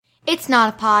It's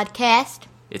not a podcast.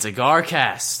 It's a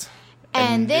Garcast.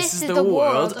 And this is the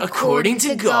world according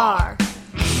to Gar.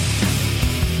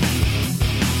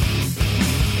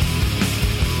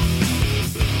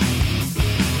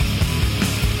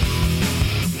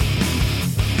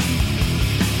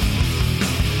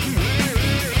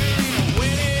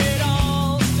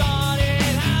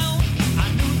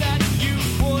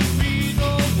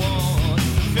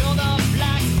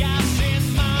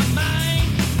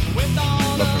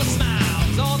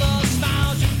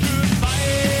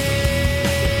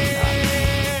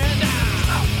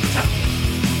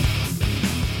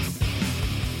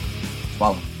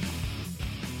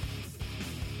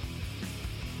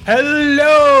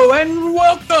 Hello and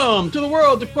welcome to the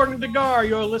world according to Gar.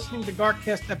 You're listening to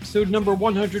Garcast episode number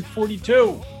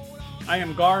 142. I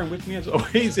am Gar, and with me as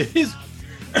always is,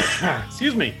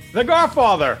 excuse me, the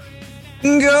Garfather.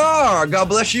 Gar, God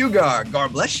bless you, Gar. Gar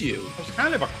bless you. It was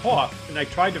kind of a cough, and I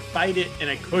tried to fight it, and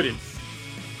I couldn't.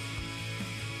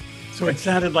 So it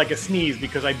sounded like a sneeze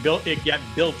because it got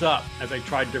built up as I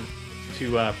tried to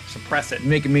suppress it.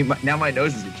 Making me now my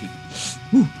nose is itchy.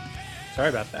 Sorry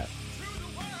about that.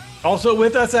 Also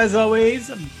with us, as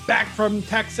always, back from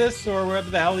Texas or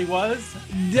wherever the hell he was,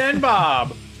 Den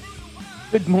Bob.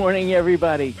 Good morning,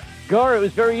 everybody. Gar, it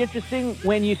was very interesting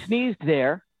when you sneezed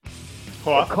there.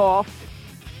 Coughed.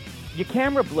 Your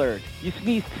camera blurred. You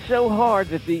sneezed so hard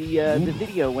that the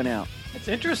video went out. That's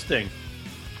interesting.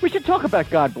 We should talk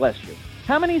about God bless you.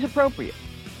 How many is appropriate?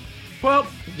 Well,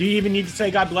 do you even need to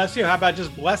say God bless you? How about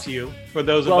just bless you for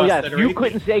those of us that are you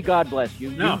couldn't say God bless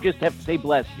you. No. You just have to say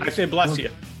bless you. I say bless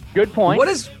you. Good point.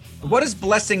 What does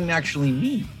blessing actually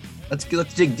mean? Let's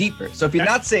dig deeper. So if you're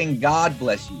not saying God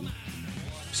bless you,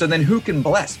 so then who can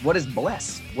bless? What is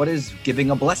bless? What is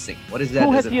giving a blessing? What is that?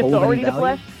 Who has the authority to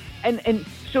bless? And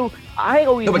so I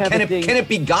always have can it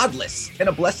be godless? Can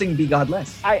a blessing be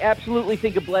godless? I absolutely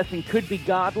think a blessing could be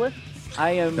godless.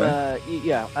 I am,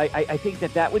 I think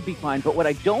that would be fine. But what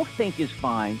I don't think is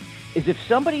fine is if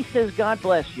somebody says God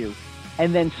bless you,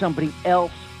 and then somebody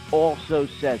else also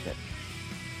says it.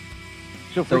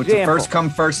 So it's example, a first come,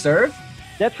 first serve?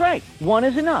 That's right. One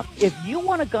is enough. If you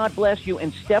want to God bless you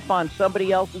and step on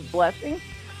somebody else's blessing,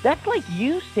 that's like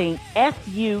you saying F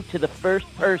you to the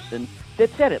first person that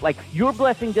said it. Like, your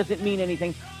blessing doesn't mean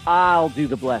anything. I'll do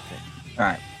the blessing. All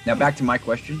right. Now back to my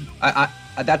question. I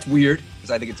that's weird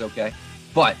because I think it's okay.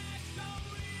 But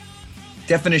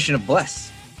definition of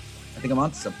bless. I think I'm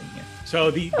onto something here.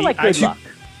 So the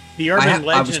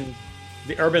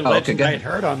urban legend I had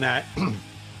heard on that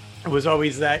was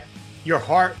always that your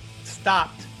heart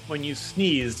stopped when you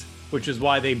sneezed, which is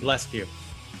why they blessed you.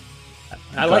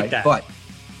 I like that. But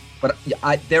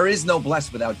there is no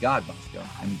bless without God, Bosco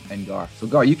and Gar. So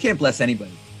Gar, you can't bless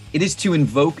anybody. It is to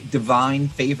invoke divine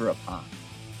favor upon.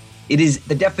 It is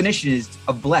the definition is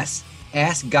of bless.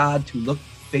 Ask God to look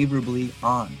favorably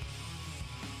on.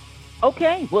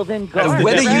 Okay, well then, Gar.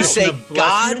 Whether you say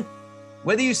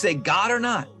God or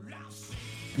not,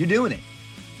 you're doing it.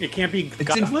 It can't be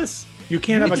godless. You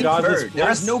can't have a godless bless.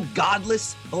 There is no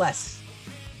godless bless.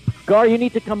 Gar, you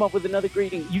need to come up with another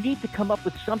greeting. You need to come up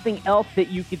with something else that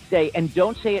you could say, and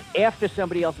don't say it after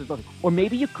somebody else's blessing. Or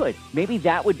maybe you could. Maybe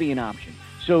that would be an option.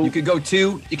 So you could go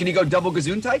Can you go double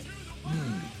Gesundheit?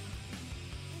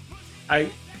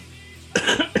 I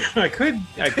could.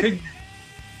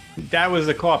 That was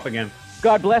a cough again.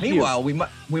 God bless you. Meanwhile, we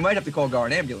might have to call Gar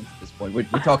an ambulance at this point. We're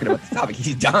talking about the topic.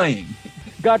 He's dying.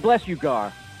 God bless you,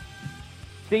 Gar.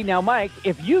 See, now, Mike,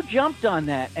 if you jumped on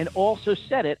that and also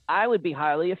said it, I would be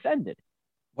highly offended.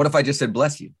 What if I just said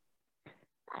bless you?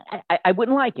 I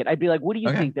wouldn't like it. I'd be like, what do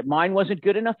you think? That mine wasn't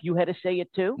good enough? You had to say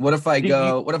it too? What if I give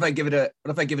it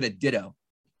a ditto?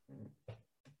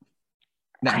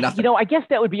 No, nothing. I guess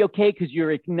that would be okay because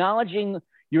you're acknowledging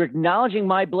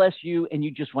my bless you, and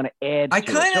you just want to add to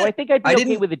it. So I think I'd be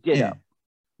okay with a ditto. Yeah.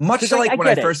 Much like when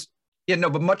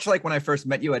I first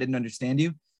met you, I didn't understand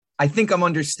you. I think I'm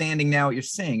understanding now what you're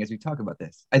saying as we talk about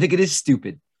this. I think it is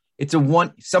stupid. It's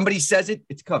somebody says it,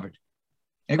 it's covered.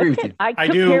 I agree with you. I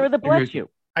took care of the bless you.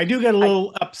 I do get a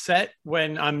little upset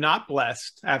when I'm not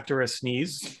blessed after a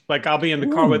sneeze. Like, I'll be in the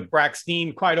car with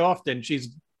Braxtine quite often.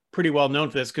 She's pretty well known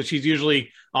for this because she's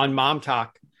usually on Mom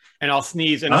Talk, and I'll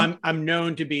sneeze, and I'm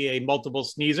known to be a multiple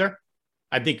sneezer.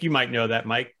 I think you might know that,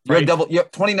 Mike. Right? You're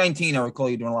 2019, I recall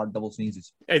you doing a lot of double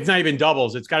sneezes. It's not even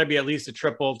doubles. It's got to be at least a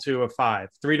triple to a 5,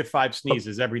 3 to 5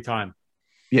 sneezes every time.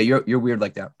 Yeah, you're weird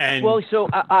like that. And so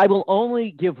I will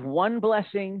only give one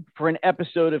blessing for an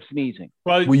episode of sneezing.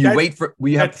 Well, will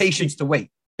you have patience to wait?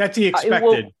 That's the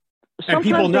expected. And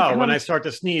people know when I start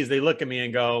to sneeze, they look at me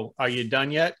and go, "Are you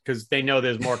done yet?" Because they know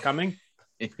there's more coming.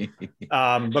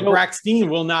 But Braxtine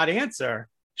will not answer.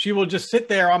 She will just sit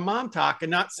there on Mom Talk and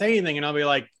not say anything. And I'll be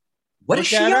like, what is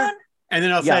she on? And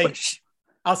then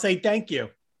I'll say, thank you.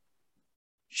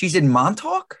 She's in Mom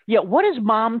Talk? Yeah. What is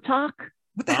Mom Talk?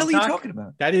 What the hell are you talking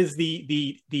about? That is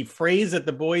the phrase that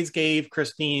the boys gave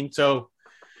Christine. So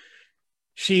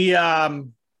she, a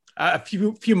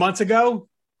few months ago,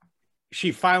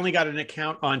 she finally got an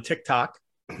account on TikTok,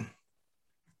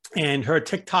 and her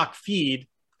TikTok feed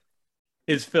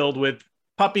is filled with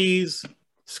puppies,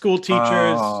 school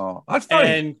teachers,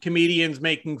 and comedians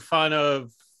making fun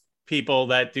of people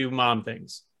that do mom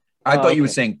things. I thought you were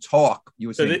saying talk. You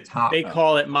were saying talk. They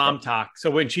call it Mom Talk.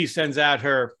 So when she sends out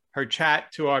her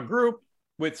chat to our group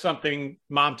with something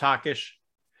Mom Talkish,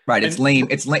 right? It's lame.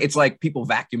 It's like people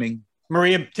vacuuming.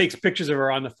 Maria takes pictures of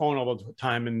her on the phone all the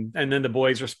time, and then the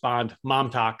boys respond, Mom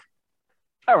Talk.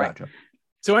 All right. Gotcha.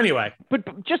 So anyway,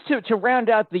 but just to round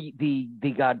out the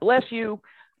God bless you,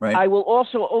 right. I will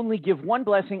also only give one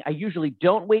blessing. I usually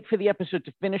don't wait for the episode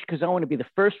to finish because I want to be the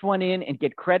first one in and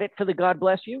get credit for the God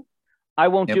bless you. I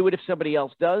won't do it if somebody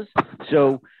else does.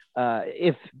 So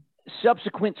if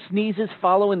subsequent sneezes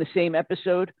follow in the same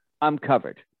episode, I'm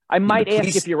covered. I might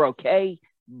ask if you're okay,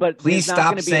 but please there's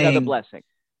not going to be another blessing.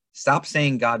 Stop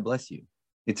saying God bless you.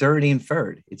 It's already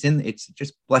inferred. It's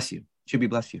just bless you. It should be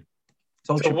bless you.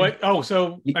 So what? Oh,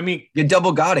 so I mean, you're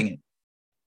double godding it.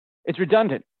 It's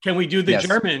redundant. Can we do the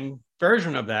German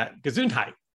version of that?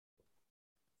 Gesundheit.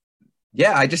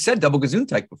 Yeah, I just said double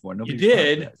Gesundheit before. You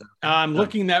did. I'm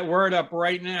looking that word up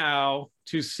right now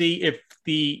to see if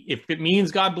it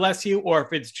means God bless you or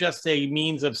if it's just a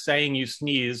means of saying you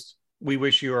sneezed. We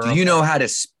wish you were. Do you know how to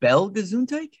spell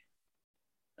Gesundheit?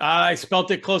 I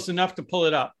spelt it close enough to pull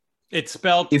it up. It's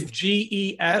spelled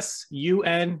Gesundheit.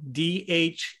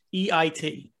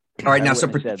 All right, now so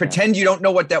pretend you don't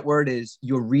know what that word is.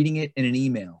 You're reading it in an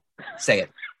email. Say it.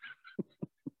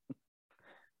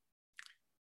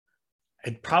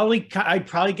 I'd probably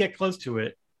get close to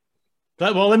it.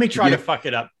 But, well, let me try to fuck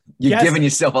it up. You're giving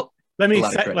yourself let me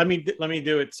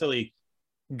do it silly.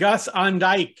 Gus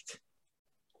Andeicht.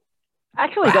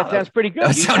 Actually, that sounds pretty good.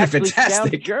 That sounded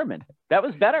fantastic. German. That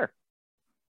was better.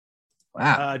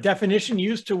 Wow. Definition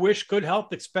used to wish good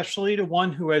health, especially to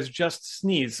one who has just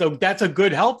sneezed. So that's a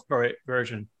good health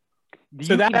version.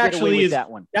 So that actually is that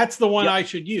one. That's the one I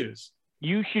should use.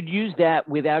 You should use that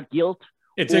without guilt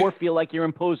or feel like you're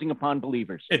imposing upon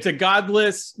believers. It's a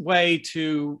godless way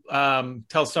to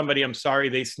tell somebody I'm sorry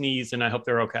they sneezed and I hope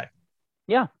they're okay.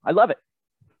 Yeah, I love it.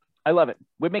 I love it.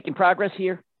 We're making progress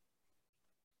here.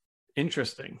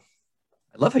 Interesting.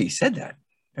 I love how you said that.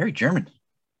 Very German.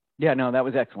 Yeah, no, that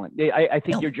was excellent. I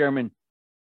think you're German.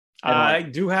 I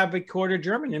do have a quarter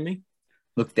German in me.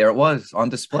 Look, there it was on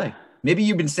display. Maybe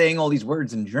you've been saying all these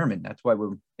words in German. That's why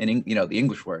we're in, the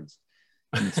English words.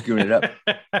 And screwing it up.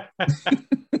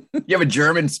 You have a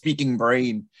German speaking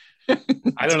brain.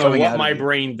 I don't know what my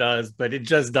brain does, but it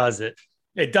just does it.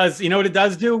 It does. You know what it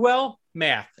does do well?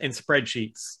 Math and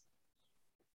spreadsheets.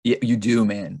 Yeah, you do,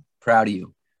 man. Proud of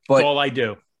you. But that's all I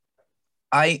do.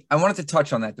 I wanted to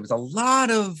touch on that. There was a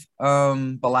lot of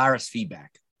Belarus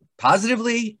feedback,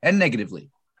 positively and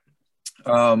negatively.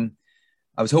 I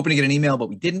was hoping to get an email, but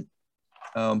we didn't.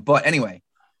 But anyway,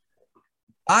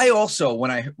 I also,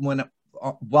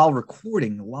 while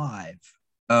recording live,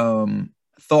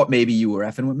 thought maybe you were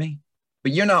effing with me,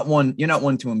 but you're not one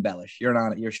to embellish. You're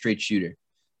a straight shooter.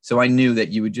 So I knew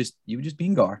that you would just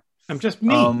being Gar. I'm just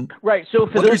me. Right. So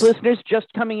for those listeners just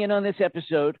coming in on this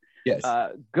episode, yes,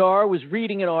 Gar was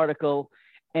reading an article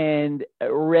and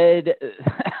read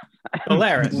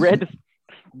Belarus.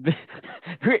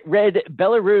 read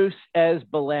Belarus as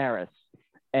Belarus.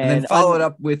 And then follow it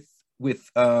up with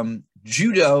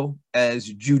judo as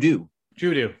judo.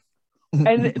 Judo.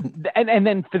 and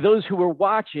then for those who were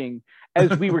watching,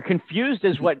 as we were confused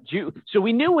as what so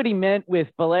we knew what he meant with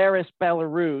Belarus.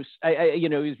 He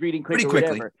was reading quickly.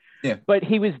 Whatever. Yeah. But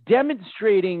he was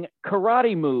demonstrating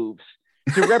karate moves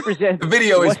to represent. The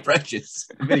video is precious.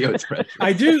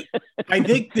 I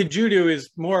think the judo is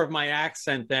more of my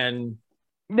accent than.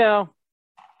 No.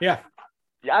 Yeah.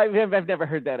 I've never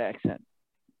heard that accent.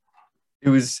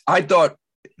 I thought,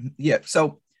 yeah.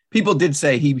 So people did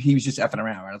say he was just effing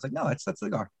around. Right? I was like, no, that's the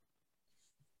Gar.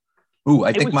 Ooh,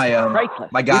 I think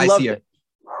my guys here.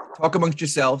 Talk amongst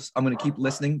yourselves. I'm going to keep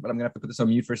listening, but I'm going to have to put this on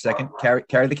mute for a second.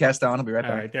 Carry the cast on. I'll be right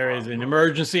back. All right. There is an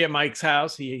emergency at Mike's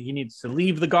house. He needs to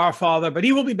leave the Garfather, but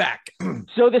he will be back.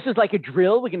 So this is like a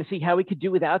drill. We're going to see how we could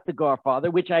do without the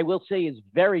Garfather, which I will say is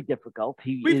very difficult.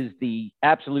 He is the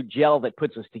absolute gel that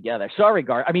puts us together. Sorry,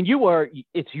 Gar. I mean,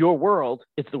 it's your world.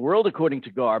 It's the world according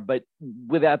to Gar, but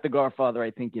without the Garfather,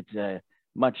 I think it's a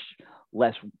much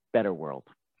less better world.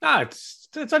 It's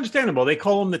understandable. They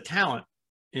call him the talent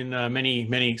in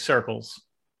many circles.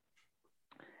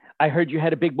 I heard you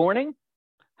had a big morning.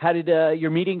 How did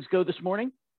your meetings go this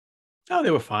morning? Oh,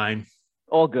 they were fine.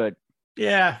 All good.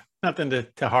 Yeah, nothing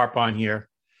to harp on here.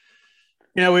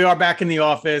 We are back in the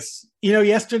office.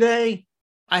 Yesterday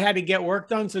I had to get work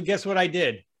done. So guess what I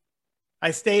did?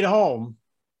 I stayed home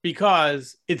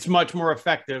because it's much more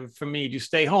effective for me to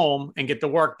stay home and get the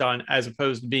work done as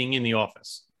opposed to being in the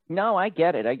office. No, I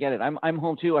get it. I'm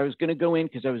home too. I was going to go in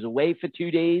because I was away for 2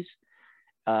 days.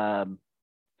 So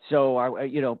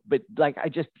but like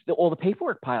all the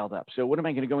paperwork piled up. So what am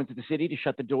I going to go into the city to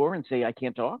shut the door and say I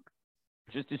can't talk?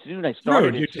 Just as soon as I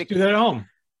started, you just do that at home.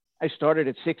 I started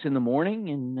at 6 a.m.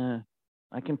 and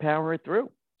I can power it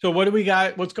through. So what do we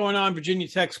got? What's going on? Virginia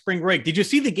Tech spring break. Did you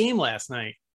see the game last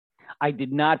night? I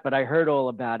did not, but I heard all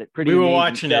about it. We were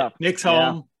watching it. Nick's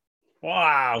home.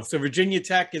 Wow. So Virginia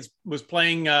Tech was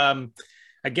playing. I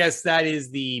guess that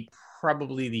is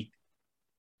probably the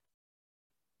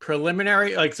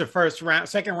preliminary, like the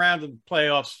second round of the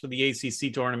playoffs for the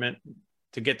ACC tournament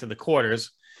to get to the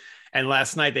quarters. And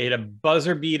last night they hit a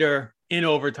buzzer beater in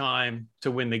overtime to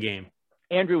win the game.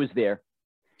 Andrew was there.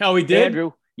 Oh, he did?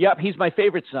 Andrew. Yep. He's my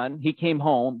favorite son. He came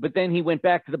home, but then he went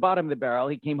back to the bottom of the barrel.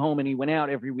 He came home and he went out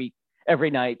every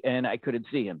night and I couldn't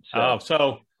see him.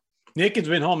 So Nick has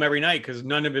been home every night because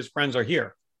none of his friends are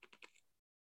here.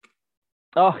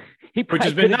 Oh, which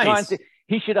has been nice.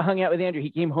 He should have hung out with Andrew. He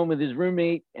came home with his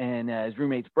roommate and his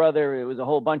roommate's brother. It was a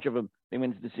whole bunch of them. They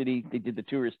went to the city. They did the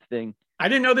tourist thing. I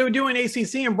didn't know they were doing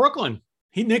ACC in Brooklyn.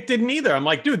 Nick didn't either. I'm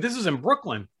like, dude, this is in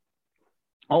Brooklyn.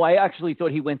 Oh, I actually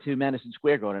thought he went to Madison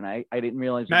Square Garden. I didn't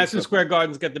realize. Madison Square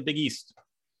Garden's got the Big East.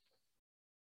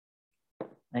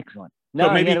 Excellent. No,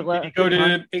 so maybe did he go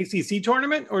to the ACC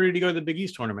tournament or did he go to the Big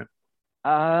East tournament?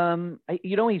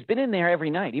 He's been in there every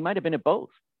night. He might have been at both.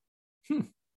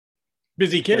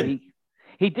 Busy kid. So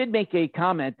he did make a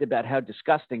comment about how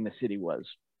disgusting the city was.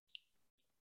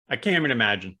 I can't even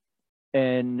imagine.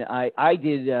 And I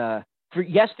did for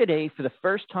yesterday, for the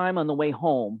first time on the way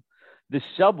home, the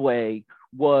subway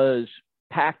was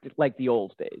packed like the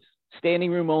old days.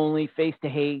 Standing room only, face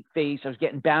to face. I was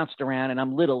getting bounced around, and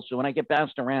I'm little, so when I get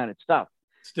bounced around, it's tough.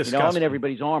 It's disgusting. I'm in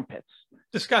everybody's armpits.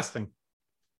 Disgusting.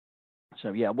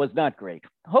 So yeah, it was not great.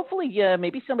 Hopefully,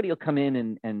 maybe somebody will come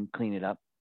in and clean it up.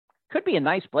 Could be a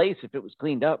nice place if it was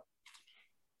cleaned up.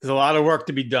 There's a lot of work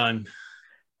to be done.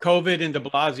 COVID and de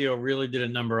Blasio really did a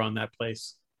number on that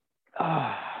place.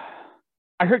 I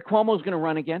heard Cuomo's going to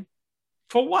run again.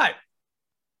 For what?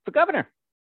 For governor.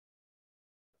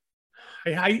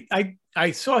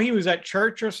 I saw he was at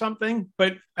church or something,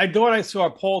 but I thought I saw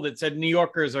a poll that said New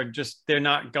Yorkers they're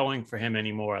not going for him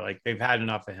anymore. Like they've had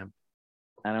enough of him.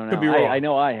 I don't know. Could be wrong. I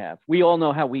know I have. We all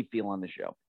know how we feel on the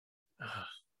show.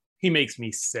 He makes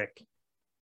me sick.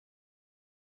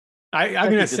 I'm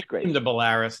going to send him to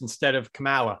Belarus instead of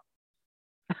Kamala.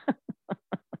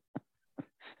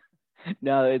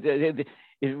 No, it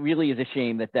really is a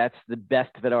shame that's the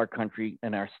best that our country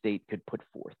and our state could put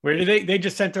forth. Where did they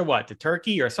just sent her what? To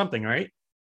Turkey or something, right?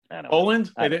 I don't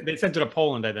Poland? They sent her to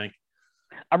Poland, I think.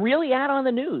 I'm really out on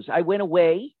the news. I went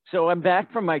away, so I'm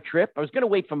back from my trip. I was going to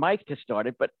wait for Mike to start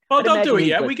it, but don't do it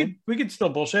yet. We could still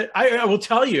bullshit. I will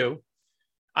tell you,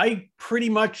 I pretty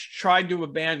much tried to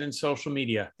abandon social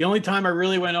media. The only time I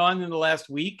really went on in the last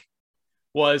week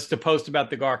was to post about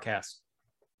the Garcast.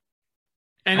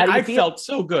 And I felt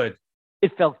so good.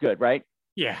 It felt good, right?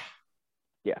 Yeah.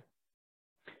 Yeah.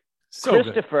 So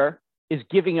Christopher is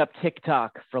giving up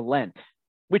TikTok for Lent,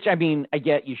 which I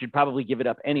get you should probably give it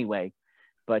up anyway,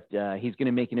 but he's going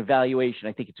to make an evaluation.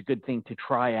 I think it's a good thing to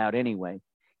try out anyway.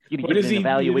 What do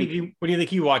you think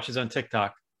he watches on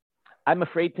TikTok? I'm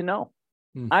afraid to know.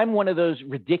 I'm one of those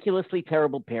ridiculously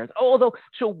terrible parents.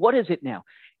 So what is it now?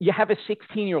 You have a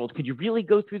 16-year-old. Could you really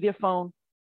go through their phone?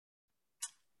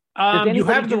 You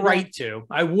have the right to.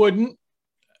 I wouldn't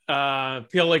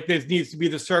feel like there needs to be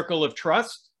the circle of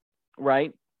trust.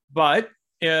 Right. But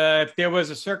if there was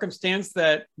a circumstance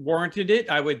that warranted it,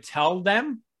 I would tell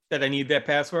them that I need that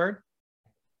password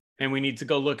and we need to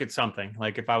go look at something,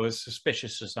 like if I was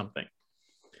suspicious of something.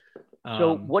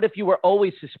 So what if you were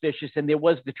always suspicious and there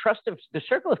was the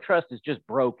circle of trust is just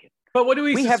broken? But what do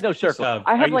we have no circle. Of?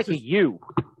 I have like a U.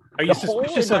 Are you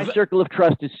suspicious of my circle of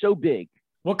trust is so big.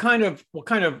 What kind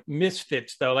of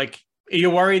misfits though? Like, are you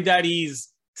worried that he's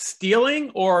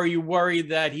stealing or are you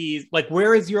worried that he's like,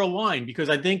 where is your line? Because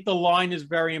I think the line is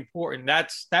very important.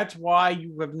 That's why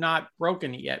you have not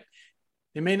broken it yet.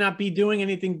 They may not be doing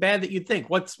anything bad that you think.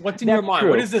 What's in your mind?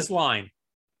 True. What is this line?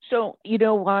 So, you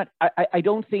know what? I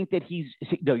don't think that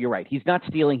no, you're right. He's not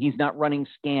stealing. He's not running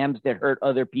scams that hurt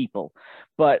other people.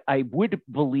 But I would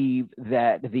believe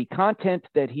that the content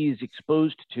that he's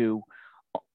exposed to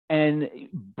and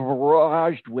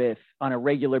barraged with on a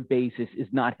regular basis is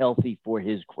not healthy for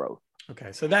his growth.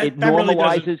 Okay. So that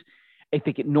normalizes, really I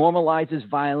think it normalizes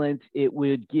violence. It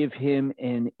would give him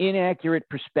an inaccurate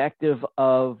perspective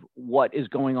of what is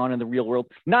going on in the real world.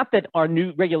 Not that our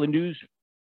regular news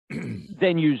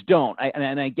venues don't,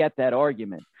 and I get that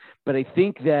argument, but I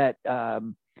think that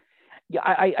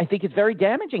I think it's very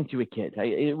damaging to a kid.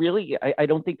 I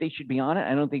don't think they should be on it.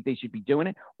 I don't think they should be doing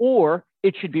it, or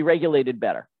it should be regulated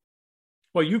better.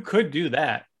 Well, you could do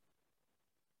that.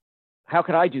 How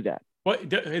could I do that?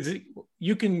 What is it?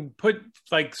 You can put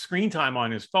like screen time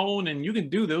on his phone, and you can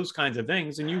do those kinds of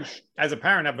things. And you, as a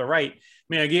parent, have the right.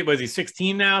 I mean, was he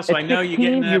 16 now? So I know you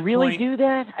get that. You really do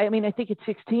that? I mean, I think at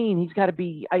 16, he's got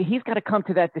to come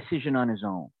to that decision on his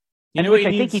own. You know, which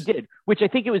I think he did. Which I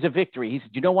think it was a victory. He said,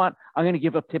 "You know what? I'm going to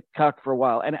give up TikTok for a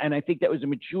while," and I think that was a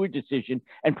mature decision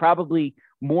and probably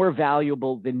more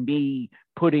valuable than me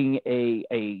putting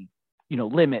a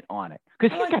limit on it,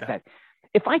 because he's got that.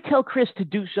 If I tell Chris to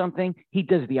do something, he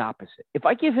does the opposite. If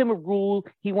I give him a rule,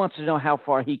 he wants to know how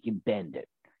far he can bend it.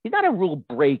 He's not a rule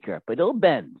breaker, but he'll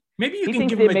bend. Maybe you he can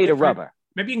thinks give they're him made of rubber.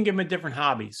 Maybe you can give him a different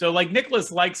hobby. So like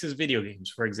Nicholas likes his video games,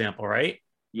 for example, right?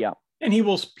 Yeah. And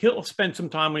he'll spend some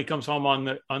time when he comes home on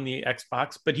the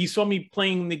Xbox. But he saw me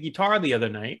playing the guitar the other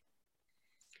night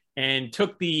and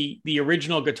took the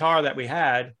original guitar that we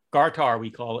had, Gartar we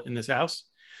call it in this house.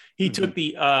 He took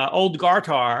the old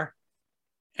Gartar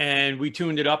and we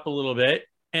tuned it up a little bit,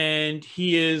 and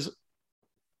he is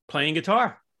playing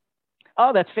guitar.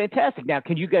 Oh, that's fantastic. Now,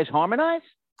 can you guys harmonize?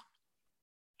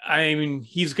 I mean,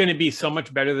 he's going to be so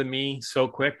much better than me so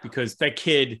quick, because that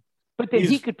kid. But then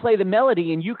he could play the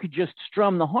melody and you could just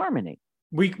strum the harmony.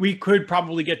 We could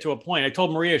probably get to a point. I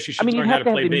told Maria she should learn how to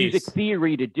play bass. You have to have the music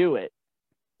theory to do it.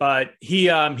 But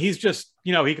he's just,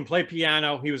 he can play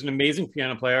piano. He was an amazing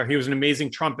piano player. He was an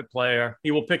amazing trumpet player. He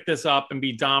will pick this up and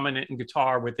be dominant in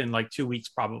guitar within like 2 weeks,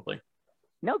 probably.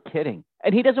 No kidding.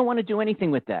 And he doesn't want to do anything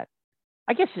with that.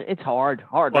 I guess it's hard,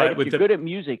 right? If you're good at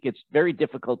music, it's very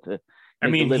difficult to. I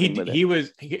mean,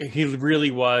 he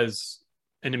really was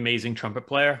an amazing trumpet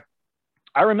player.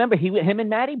 I remember him and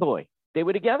Matty Boy, they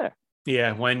were together.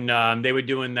 Yeah, when they were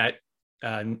doing that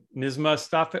NISMA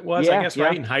stuff, I guess,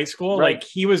 right, in high school. Right. Like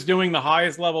he was doing the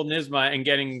highest level NISMA and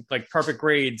getting like perfect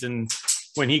grades. And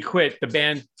when he quit, the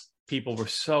band people were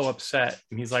so upset.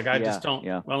 And he's like, I just don't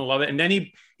love it. And then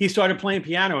he started playing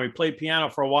piano. He played piano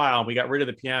for a while. We got rid of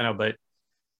the piano, but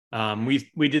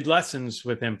we did lessons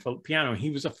with him for piano.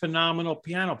 He was a phenomenal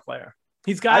piano player.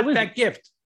 He's got that gift.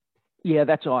 Yeah,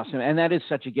 that's awesome. And that is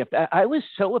such a gift. I was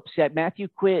so upset. Matthew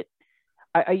quit.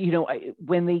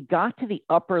 When they got to the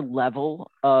upper level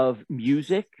of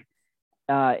music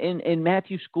in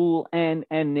Matthew's school and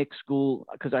Nick's school,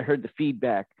 because I heard the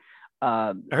feedback.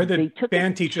 I heard the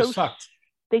band teachers sucked.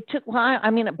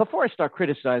 Before I start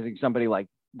criticizing somebody like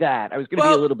that, I was going to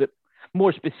be a little bit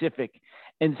more specific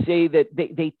and say that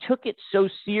they took it so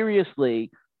seriously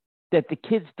that the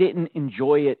kids didn't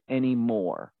enjoy it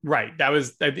anymore. Right.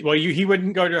 He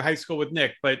wouldn't go to high school with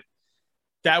Nick, but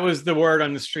that was the word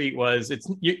on the street was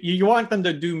you want them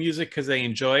to do music because they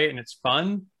enjoy it and it's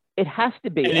fun. It has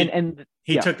to be. And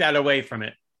he took that away from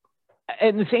it.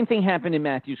 And the same thing happened in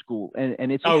Matthew's school.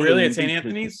 And it's really? At St.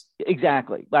 Anthony's?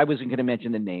 Exactly. I wasn't going to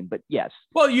mention the name, but yes.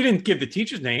 Well, you didn't give the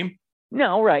teacher's name.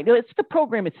 No, right. No, it's the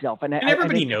program itself. And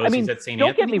everybody knows he's at St.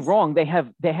 Anthony's. Don't get me wrong. They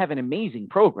have an amazing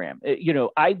program.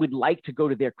 I would like to go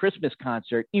to their Christmas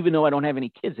concert, even though I don't have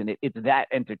any kids in it. It's that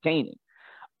entertaining.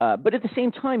 But at the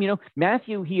same time,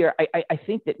 Matthew here, I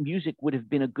think that music would have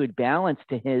been a good balance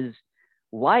to his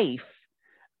life,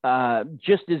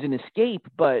 just as an escape,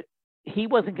 but he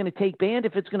wasn't going to take band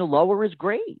if it's going to lower his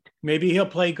grade. Maybe he'll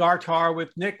play guitar with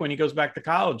Nick when he goes back to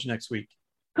college next week.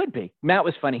 Could be. Matt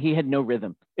was funny. He had no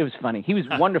rhythm. It was funny. He was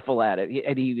wonderful at it.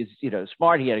 And he was,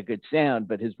 smart. He had a good sound,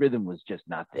 but his rhythm was just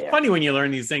not there. It's funny when you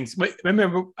learn these things. But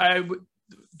remember,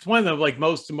 it's one of the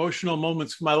most emotional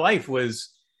moments of my life was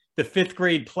the 5th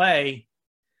grade play.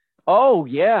 Oh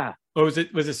yeah. Or was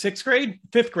it 6th grade?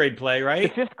 5th grade play,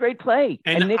 right? The 5th grade play.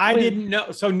 And I didn't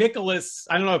know. So Nicholas,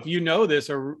 I don't know if you know this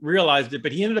or realized it,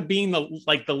 but he ended up being the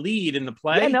lead in the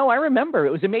play. Yeah, no, I remember.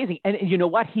 It was amazing. And you know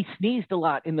what? He sneezed a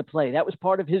lot in the play. That was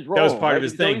part of his role. That was part of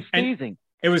his thing. Sneezing.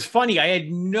 It was funny. I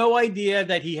had no idea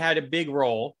that he had a big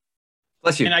role.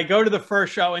 Bless you. And I go to the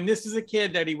first show, and this is a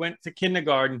kid that he went to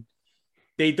kindergarten.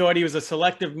 They thought he was a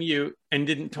selective mute and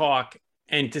didn't talk.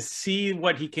 And to see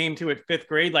what he came to at 5th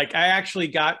grade, like I actually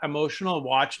got emotional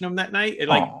watching him that night. It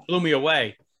like blew me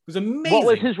away. It was amazing. What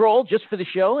was his role just for the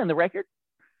show and the record?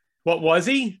 What was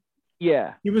he?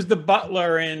 Yeah. He was the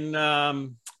butler in,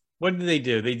 what did they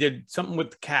do? They did something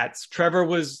with the cats. Trevor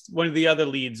was one of the other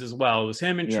leads as well. It was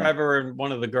him and Trevor and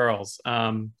one of the girls.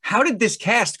 How did this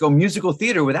cast go musical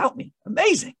theater without me?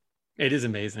 Amazing. It is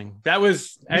amazing. That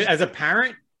was, as a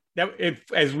parent, that if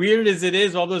as weird as it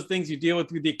is, all those things you deal with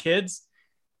your kids,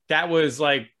 that was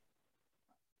like,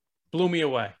 blew me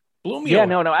away. Yeah,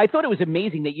 no. I thought it was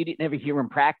amazing that you didn't ever hear him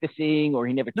practicing or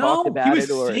he never talked about it.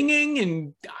 He was singing,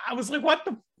 and I was like, what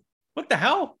the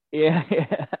hell? Yeah.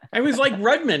 I was like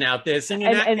Redman out there singing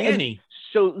Annie. And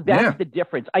so that's the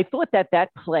difference. I thought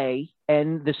that play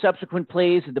and the subsequent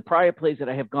plays and the prior plays that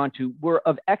I have gone to were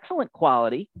of excellent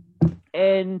quality,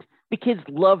 and the kids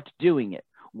loved doing it.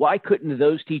 Why couldn't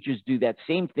those teachers do that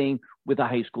same thing with a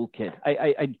high school kid?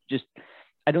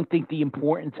 I don't think the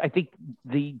importance, I think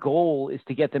the goal is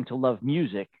to get them to love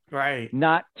music, right?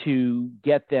 Not to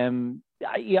get them.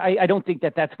 I don't think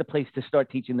that's the place to start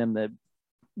teaching them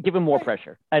give them more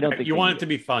pressure. I don't think you want it to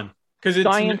be fun, because it's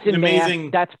science and amazing.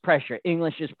 Math, that's pressure.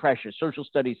 English is pressure. Social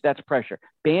studies, that's pressure.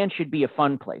 Band should be a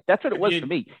fun place. That's what it was for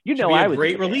me. I was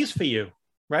great release for you,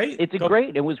 right? It's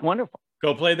great. It was wonderful.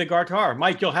 Go play the guitar,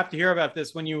 Mike. You'll have to hear about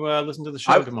this when you listen to the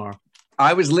show tomorrow.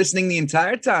 I was listening the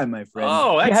entire time, my friend.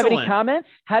 Oh, excellent. Do you have any comments?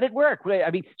 How did it work? I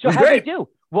mean, so how did it do?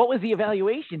 What was the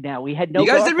evaluation now? We had no. You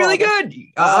guys did really good.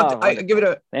 I give it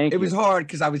a. Thank you. It was hard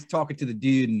because I was talking to the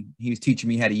dude and he was teaching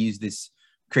me how to use this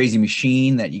crazy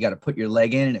machine that you got to put your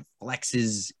leg in and it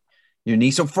flexes your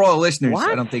knee. So for all the listeners,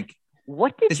 I don't think.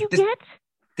 What did you get?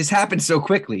 This happened so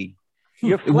quickly.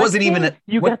 It wasn't even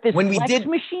got this flex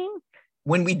machine.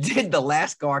 When we did the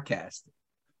last Garcast,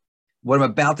 what I'm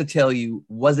about to tell you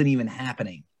wasn't even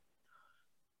happening.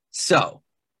 So,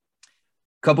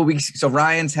 a couple weeks. So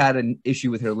Ryan's had an issue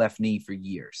with her left knee for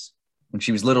years. When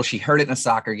she was little, she hurt it in a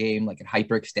soccer game, like it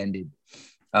hyperextended.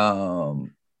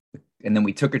 And then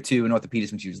we took her to an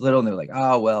orthopedist when she was little, and they were like,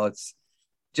 "Oh, well, it's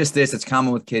just this. It's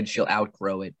common with kids. She'll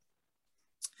outgrow it."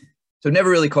 So it never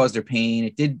really caused her pain.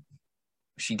 It did.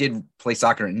 She did play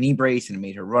soccer in a knee brace, and it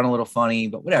made her run a little funny,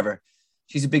 but whatever.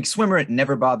 She's a big swimmer. It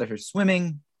never bothered her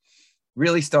swimming.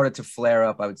 Really started to flare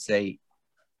up, I would say,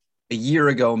 a year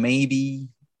ago, maybe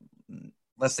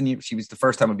less than a year. She was the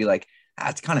first time I'd be like,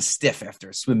 it's kind of stiff after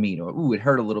a swim meet, or, ooh, it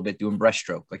hurt a little bit doing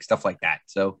breaststroke, like stuff like that.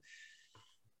 So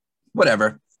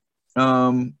whatever.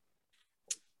 The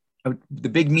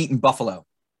big meet in Buffalo.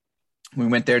 We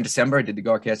went there in December. I did the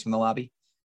Garcast from the lobby.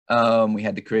 We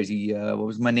had the crazy, what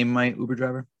was my name of my Uber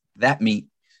driver? That meet.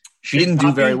 She didn't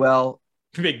do very well.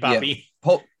 Big Poppy.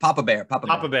 Yeah. Papa Bear.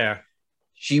 Papa Bear.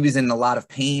 She was in a lot of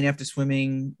pain after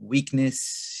swimming,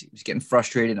 weakness. She was getting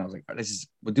frustrated. And I was like,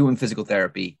 we're doing physical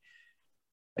therapy.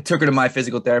 I took her to my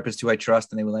physical therapist who I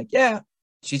trust. And they were like, yeah,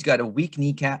 she's got a weak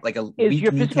kneecap, like a weak kneecap. Is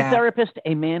your physical therapist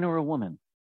a man or a woman?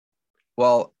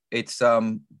 Well, it's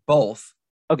both.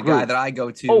 The guy that I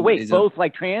go to. Oh, wait, both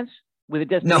like trans with a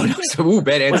destination? No. So,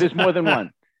 bad answer. Or there's more than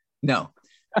one? No.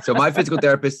 So my physical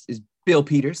therapist is Bill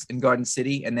Peters in Garden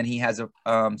City. And then he has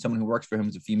someone who works for him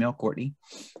as a female, Courtney.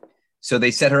 So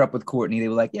they set her up with Courtney. They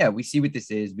were like, yeah, we see what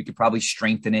this is. We could probably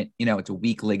strengthen it. It's a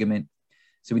weak ligament.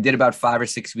 So we did about 5 or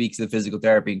 6 weeks of physical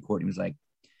therapy. And Courtney was like,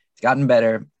 it's gotten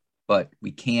better, but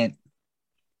we can't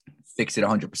fix it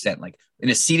 100%. Like in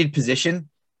a seated position,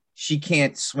 she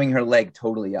can't swing her leg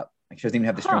totally up. Like she doesn't even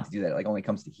have the strength to do that. It like only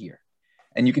comes to here.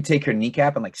 And you could take her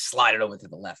kneecap and like slide it over to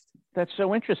the left. That's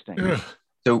so interesting.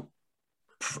 So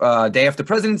day after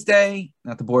President's Day,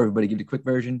 not to bore everybody, give you a quick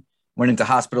version. Went into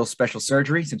hospital special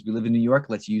surgery. Since we live in New York,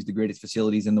 let's use the greatest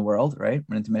facilities in the world, right?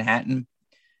 Went into Manhattan.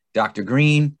 Dr.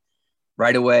 Green,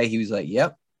 right away, he was like,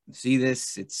 yep, see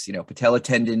this? It's, patella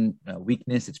tendon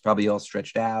weakness. It's probably all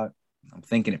stretched out. I'm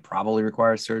thinking it probably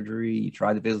requires surgery. You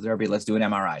try the physical therapy. Let's do an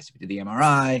MRI. So we did the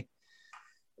MRI.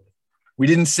 We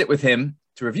didn't sit with him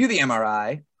to review the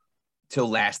MRI till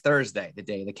last Thursday, the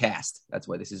day of the cast. That's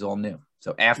why this is all new.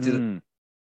 So after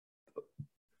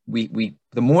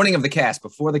the morning of the cast,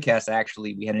 before the cast,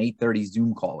 actually, we had an 8:30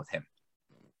 Zoom call with him.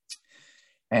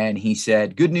 And he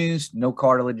said, good news, no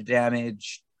cartilage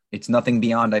damage. It's nothing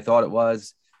beyond I thought it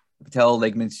was. The patella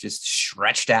ligaments just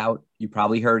stretched out. You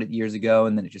probably heard it years ago,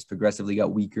 and then it just progressively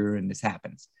got weaker, and this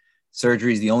happens.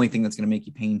 Surgery is the only thing that's going to make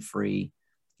you pain-free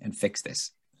and fix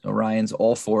this. So Ryan's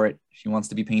all for it. She wants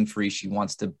to be pain-free. She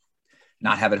wants to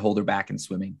not have it hold her back in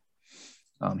swimming.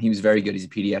 He was very good. He's a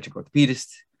pediatric orthopedist.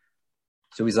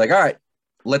 So he's like, all right,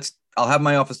 I'll have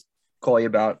my office call you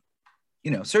about,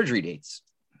 surgery dates.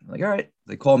 I'm like, all right.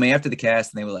 They called me after the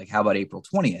cast and they were like, how about April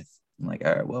 20th? I'm like,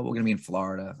 all right, well, we're going to be in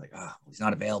Florida. I was like, he's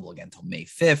not available again until May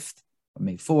 5th or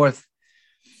May 4th.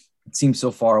 It seems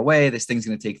so far away. This thing's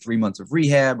going to take 3 months of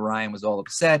rehab. Ryan was all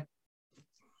upset.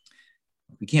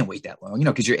 We can't wait that long,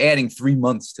 because you're adding 3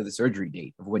 months to the surgery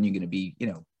date of when you're going to be,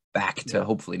 back to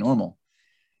hopefully normal.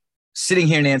 Sitting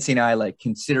here, Nancy and I, like,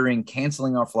 considering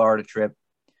canceling our Florida trip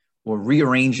or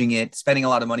rearranging it, spending a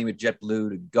lot of money with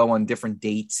JetBlue to go on different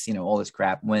dates, all this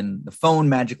crap, when the phone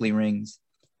magically rings.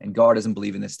 And Gar doesn't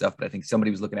believe in this stuff, but I think somebody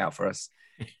was looking out for us.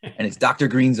 And it's Dr.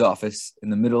 Green's office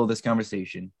in the middle of this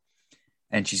conversation.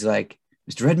 And she's like,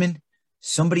 Mr. Redmond,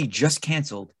 somebody just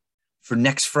canceled for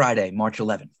next Friday, March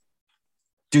 11th.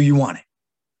 Do you want it?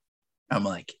 I'm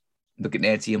like, look at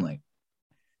Nancy. I'm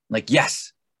like,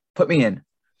 yes, put me in.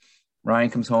 Ryan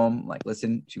comes home. Like,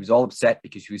 listen, she was all upset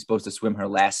because she was supposed to swim her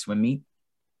last swim meet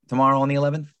tomorrow on the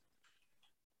 11th.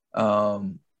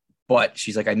 But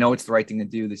she's like, I know it's the right thing to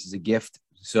do. This is a gift.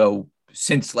 So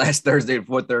since last Thursday at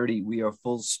 4:30, we are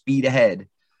full speed ahead,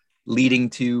 leading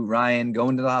to Ryan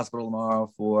going to the hospital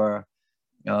tomorrow for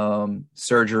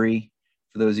surgery.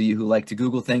 For those of you who like to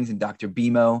Google things, and Dr.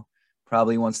 Bimo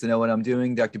probably wants to know what I'm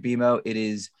doing. Dr. Bimo, it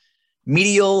is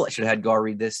medial. I should have had Gar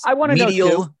read this. I want to know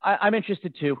too. I'm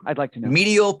interested too. I'd like to know.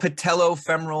 Medial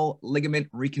patellofemoral ligament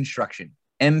reconstruction,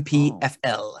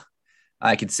 MPFL.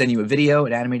 I could send you a video,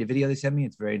 an animated video they sent me.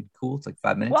 It's very cool. It's like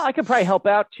 5 minutes. Well, I could probably help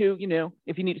out too,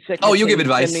 if you need a second. Oh, you'll give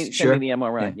advice. Send me the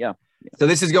MRI. Yeah. So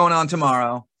this is going on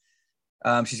tomorrow.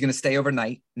 She's going to stay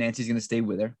overnight. Nancy's going to stay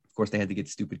with her. Of course, they had to get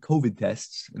stupid COVID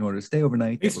tests in order to stay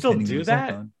overnight. They still do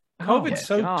that? COVID's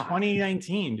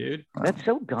 2019, dude. That's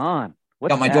so gone.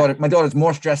 My daughter's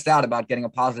more stressed out about getting a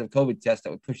positive COVID test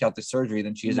that would push out the surgery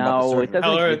than she is about the surgery. It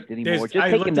doesn't exist anymore.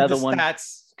 Just take another one.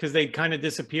 Stats because they kind of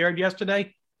disappeared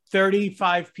yesterday.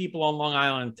 35 people on Long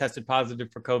Island tested positive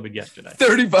for COVID yesterday.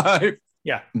 35.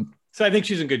 Yeah. So I think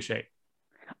she's in good shape.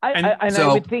 I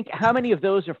would think, how many of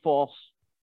those are false?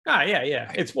 Yeah.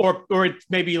 It's or it's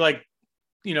maybe like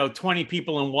 20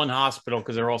 people in one hospital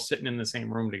because they're all sitting in the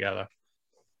same room together.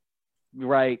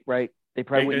 Right. They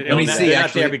probably let me see. They're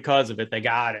not there because of it. They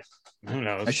got it. Who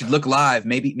knows? I should look live.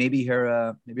 Maybe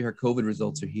her COVID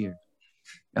results are here.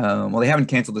 Well, they haven't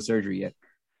canceled the surgery yet.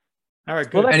 All right,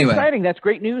 good. Well, that's exciting. That's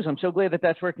great news. I'm so glad that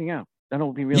that's working out.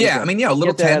 That'll be really good. A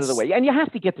little tense. Out of the way. And you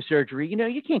have to get the surgery.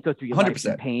 You can't go through your 100%. Life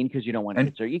in pain because you don't want to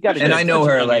get surgery. You got to. And I know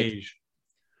her, like,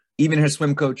 even her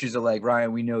swim coaches are like,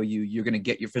 Ryan, we know you. You're going to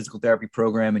get your physical therapy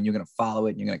program and you're going to follow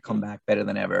it and you're going to come back better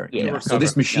than ever. Yeah. So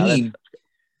this machine,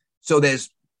 so there's,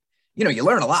 you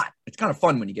learn a lot. It's kind of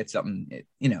fun when you get something,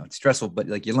 it's stressful, but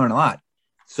like you learn a lot.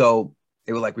 So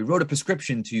they were like, we wrote a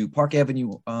prescription to Park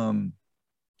Avenue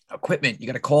equipment. You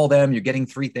got to call them. You're getting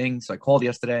 3 things. So I called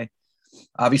yesterday,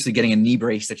 obviously getting a knee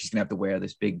brace that she's going to have to wear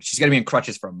she's going to be in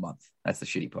crutches for a month. That's the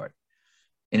shitty part,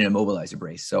 in an immobilizer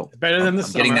brace. So better than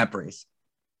I'm getting that brace.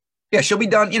 Yeah. She'll be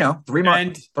done, 3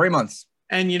 months, 3 months.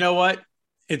 And you know what?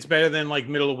 It's better than like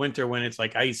middle of winter when it's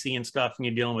like icy and stuff and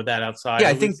you're dealing with that outside. Yeah.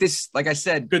 I think this, like I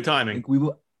said, good timing.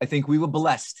 I think we were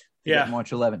blessed. Yeah.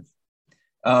 March 11th.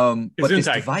 But this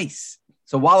device.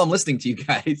 So while I'm listening to you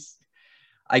guys,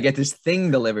 I get this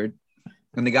thing delivered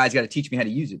and the guy's got to teach me how to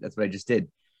use it. That's what I just did.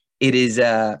 It is,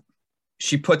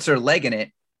 she puts her leg in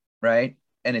it, right?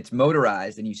 And it's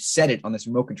motorized and you set it on this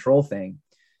remote control thing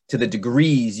to the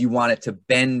degrees you want it to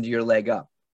bend your leg up.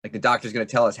 Like the doctor's going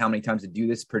to tell us how many times to do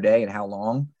this per day and how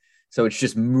long. So it's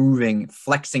just moving,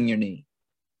 flexing your knee.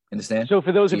 Understand? So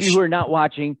for those of you who are not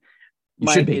watching,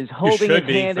 Mike is holding his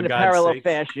hand in a parallel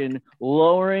fashion,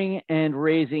 lowering and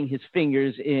raising his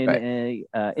fingers in a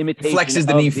imitation. Flexes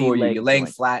the knee for you. You're laying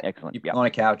flat. Excellent. You're on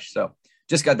a couch. So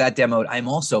just got that demoed. I'm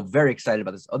also very excited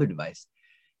about this other device.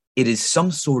 It is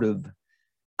some sort of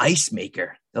ice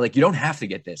maker. They're like, you don't have to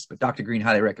get this, but Dr. Green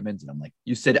highly recommends it. I'm like,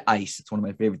 you said ice. It's one of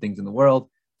my favorite things in the world.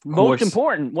 Most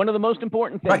important. One of the most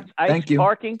important things. Right. Thank you.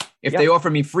 Parking. If they offer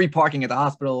me free parking at the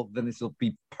hospital, then this will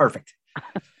be perfect.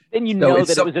 Then you know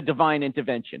that it was a divine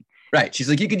intervention. Right. She's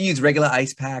like, you could use regular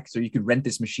ice packs or you could rent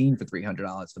this machine for $300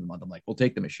 for the month. I'm like, we'll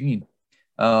take the machine.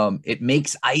 It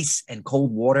makes ice and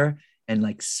cold water and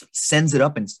like sends it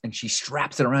up and she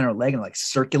straps it around her leg and like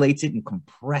circulates it and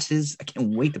compresses. I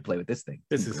can't wait to play with this thing.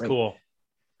 This is cool.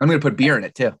 I'm going to put beer in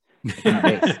it too.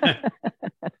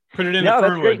 Put it in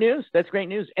that's great news. That's great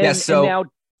news. And, and now,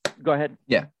 go ahead.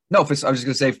 Yeah. No, I was just going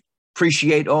to say,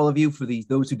 appreciate all of you for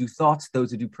those who do thoughts,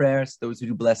 those who do prayers, those who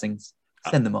do blessings.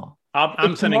 Send them all.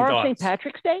 I'm sending thoughts. St.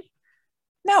 Patrick's Day?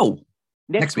 No.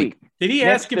 Next week. Did he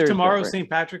ask if tomorrow's St.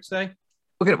 Patrick's Day?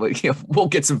 We'll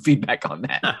get some feedback on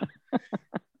that.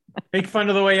 Make fun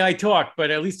of the way I talk,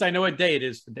 but at least I know what day it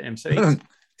is for damn sake.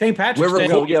 St. Patrick's Day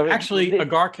is actually a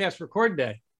Garcast record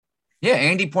day. Yeah,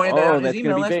 Andy pointed that out in his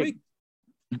email last week.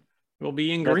 We'll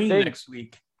be in That's green big. next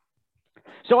week.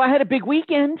 So I had a big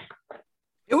weekend.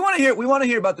 We want to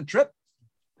hear about the trip.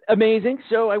 Amazing.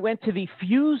 So I went to the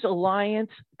Fuse Alliance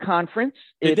conference.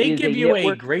 Did they is give you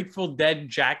network- a Grateful Dead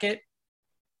jacket?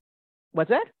 What's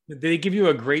that? Did they give you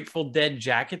a Grateful Dead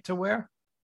jacket to wear?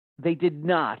 They did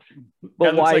not. That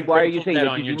But looks why? like Why are you Grateful saying Dead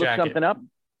that? on Did your you look jacket. something up?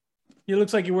 It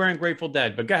looks like you're wearing Grateful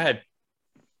Dead, but go ahead.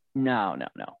 No.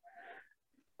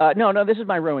 No. This is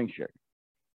my rowing shirt.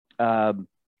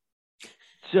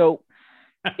 So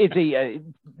it's a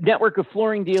network of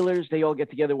flooring dealers. They all get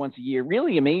together once a year.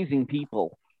 Really amazing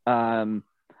people. I'm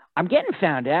getting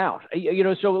found out.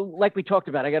 So like we talked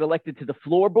about, I got elected to the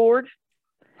floorboard.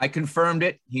 I confirmed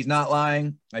it. He's not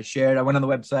lying. I went on the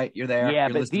website. You're there. Yeah,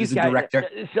 You're but listed these as a guys. director.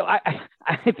 So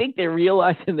I think they're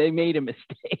realizing they made a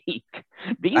mistake.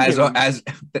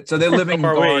 So they're living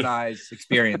Or Gar we. and I's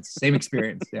experience. Same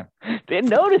experience. Yeah. They're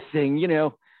noticing,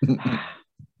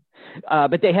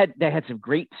 But they had some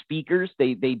great speakers.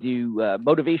 They do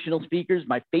motivational speakers.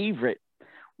 My favorite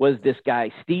was this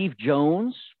guy, Steve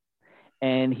Jones,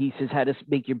 and he says how to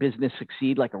make your business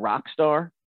succeed like a rock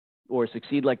star, or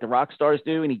succeed like the rock stars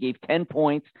do. And he gave 10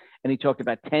 points, and he talked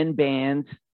about 10 bands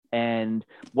and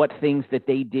what things that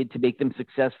they did to make them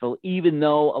successful, even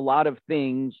though a lot of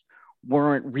things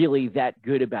weren't really that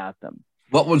good about them.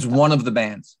 What was one of the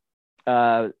bands?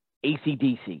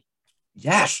 AC/DC.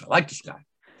 Yes, I like this guy.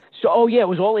 So, it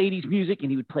was all 80s music,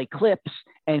 and he would play clips,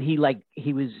 and he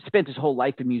spent his whole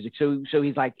life in music. So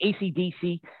he's like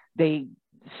AC/DC.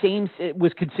 It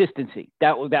was consistency.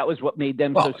 That was what made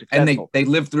them so successful. And they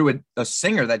lived through a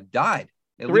singer that died.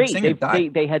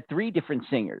 They had 3 different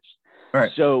singers. All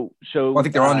right. So I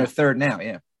think they're on their third now.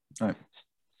 Yeah. All right.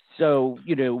 So,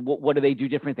 what do they do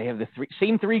different? They have the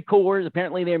same 3 chords.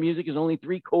 Apparently their music is only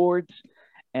 3 chords.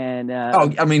 And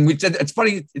it's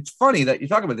funny. It's funny that you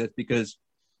talk about this, because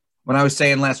when I was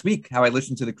saying last week how I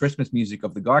listened to the Christmas music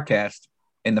of the Garcast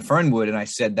in the Fernwood, and I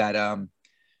said that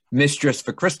Mistress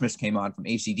for Christmas came on from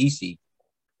AC/DC.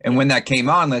 And when that came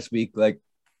on last week, I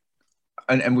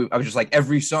was just like,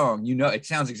 every song, it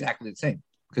sounds exactly the same,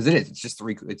 because it is. It's just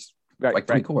 3. It's like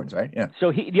 3 chords, right? Yeah.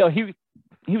 So he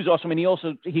was awesome. And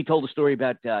he told a story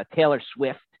about Taylor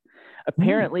Swift.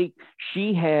 Apparently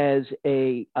she has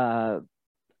a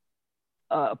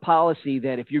policy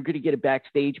that if you're going to get a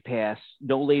backstage pass,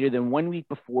 no later than 1 week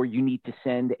before, you need to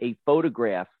send a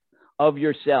photograph of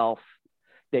yourself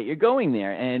that you're going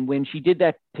there. And when she did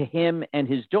that to him and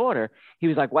his daughter, he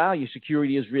was like, wow, your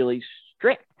security is really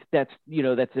strict. That's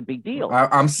a big deal.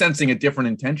 I'm sensing a different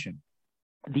intention.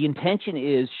 The intention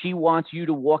is she wants you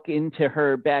to walk into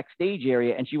her backstage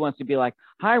area, and she wants to be like,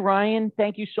 hi, Ryan,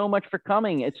 thank you so much for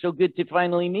coming. It's so good to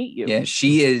finally meet you. Yeah,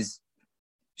 she is.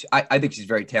 I think she's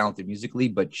very talented musically,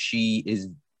 but she is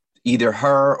either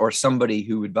her or somebody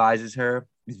who advises her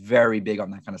is very big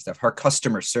on that kind of stuff. Her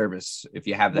customer service, if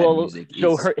you have that music.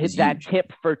 So is that huge.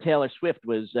 tip for Taylor Swift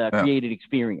was created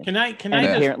experience. Can I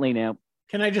apparently now.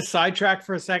 Can I just sidetrack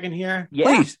for a second here? Yeah.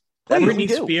 Please. Britney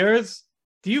Spears.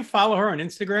 Do you follow her on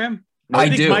Instagram? I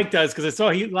think do. Mike does, because I saw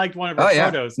he liked one of her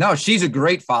photos. No, she's a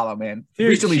great follow, man. Dude,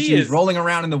 recently she was is rolling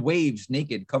around in the waves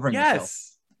naked, covering herself.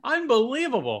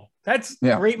 Unbelievable. That's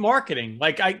great marketing.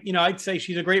 I'd say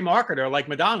she's a great marketer, like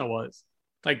Madonna was.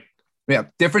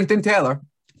 Different than Taylor,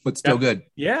 but still good.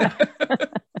 Yeah.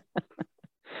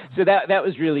 So that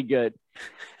was really good.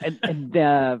 And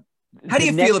how do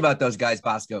you feel about those guys,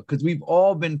 Bosco? Because we've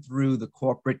all been through the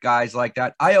corporate guys like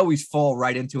that. I always fall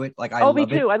right into it. Me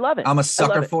too. I love it. I'm a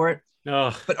sucker for it.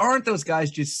 Ugh. But aren't those guys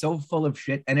just so full of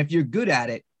shit? And if you're good at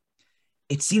it,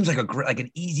 it seems like an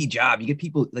easy job. You get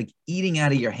people eating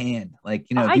out of your hand. I do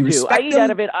you respect I eat them?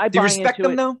 out of it. Do you respect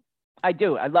them though? I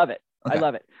do. I love it. Okay. I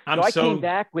love it. I came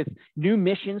back with new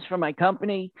missions for my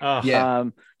company. Yeah.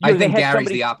 I think Gary's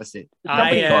the opposite.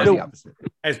 I am the opposite.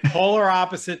 As polar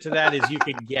opposite to that as you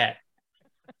could get.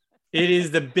 It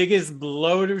is the biggest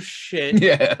load of shit.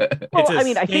 Yeah. I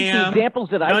think the examples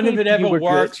that None of it ever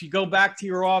works. Good. You go back to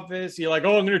your office. You're like,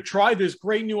 oh, I'm going to try this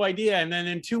great new idea. And then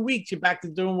in 2 weeks, you're back to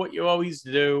doing what you always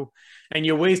do. And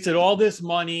you wasted all this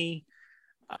money.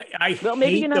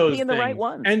 Maybe you're not those seeing the right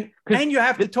one. And you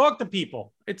have to talk to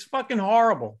people. It's fucking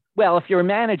horrible. Well, if you're a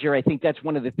manager, I think that's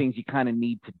one of the things you kind of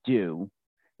need to do.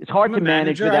 It's hard to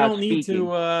manage without I don't need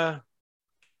to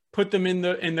put them in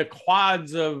the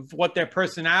quads of what their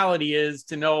personality is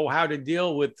to know how to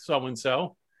deal with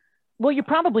so-and-so. Well, you're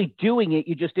probably doing it.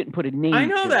 You just didn't put a name. I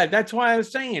know that. It. That's why I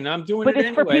was saying I'm doing but it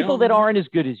it's for people that aren't as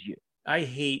good as you. I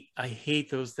hate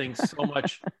those things so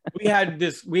much. we had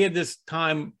this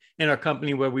time in our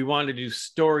company where we wanted to do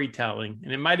storytelling,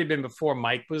 and it might have been before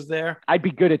Mike was there. I'd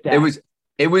be good at that.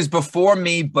 It was before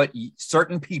me, but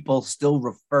certain people still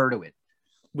refer to it.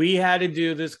 We had to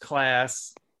do this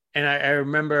class, and I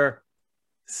remember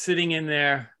sitting in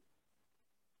there,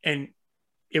 and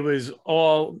it was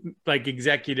all like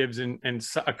executives and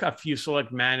a few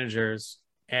select managers,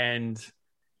 and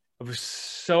I was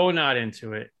so not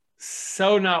into it,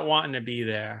 so not wanting to be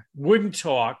there, wouldn't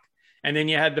talk. And then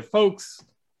you had the folks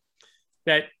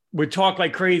that would talk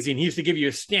like crazy, and he used to give you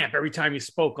a stamp every time you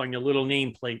spoke on your little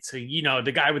nameplate. So,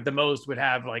 the guy with the most would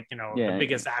have the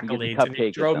biggest accolades, and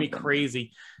it drove me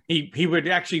crazy. He would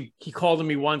actually, he called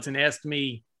me once and asked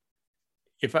me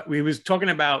if we was talking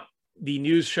about the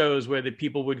news shows where the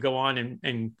people would go on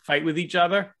and fight with each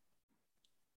other.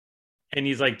 And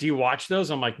he's like, do you watch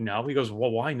those? I'm like, no. He goes,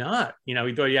 well, why not? He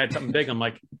thought he had something big. I'm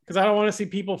like, because I don't want to see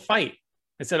people fight.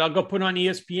 I said, I'll go put on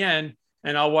ESPN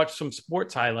and I'll watch some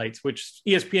sports highlights, which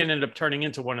ESPN ended up turning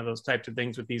into one of those types of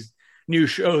things with these new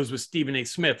shows with Stephen A.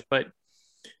 Smith. But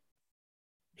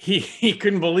he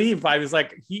couldn't believe I was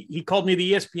like, he called me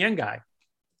the ESPN guy.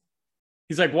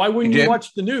 He's like, why wouldn't you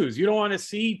watch the news? You don't want to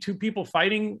see two people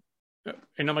fighting?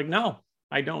 And I'm like, no,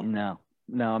 I don't. No,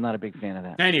 I'm not a big fan of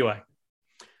that. Anyway.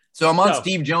 So I'm on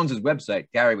Steve Jones's website.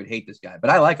 Gary would hate this guy, but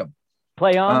I like him.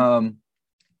 Play on.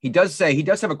 He does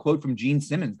have a quote from Gene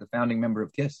Simmons, the founding member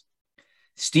of KISS.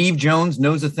 Steve Jones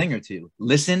knows a thing or two.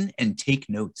 Listen and take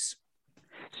notes.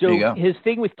 So his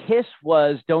thing with KISS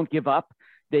was don't give up.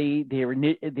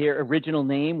 Their original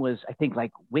name was, I think,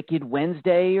 like Wicked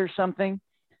Wednesday or something.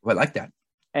 Well, I like that.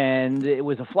 And it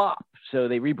was a flop. So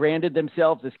they rebranded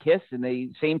themselves as KISS,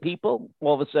 and same people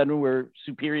all of a sudden were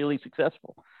superiorly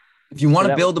successful. If you want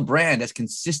to build a brand as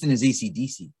consistent as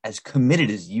AC/DC, as committed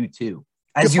as U2,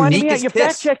 as unique as you're KISS,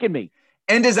 fact-checking me,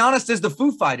 and as honest as the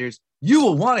Foo Fighters, you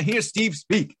will want to hear Steve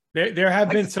speak. There have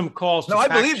been some calls. No, I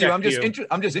believe you. I'm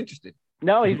just interested.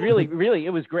 No, he's really. It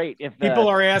was great. If people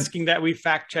are asking that we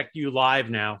fact check you live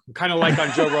now, kind of like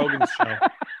on Joe Rogan's show.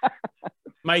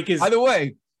 Mike is. By the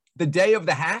way, the day of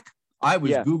the hack, I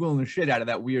was Googling the shit out of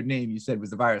that weird name you said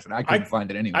was the virus, and I couldn't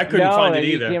find it anyway. I couldn't find it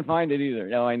either. You can't find it either.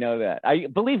 No, I know that.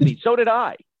 Believe me, so did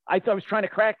I. I thought I was trying to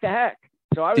crack the hack.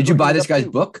 So I was. Did you buy this guy's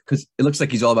book? Because it looks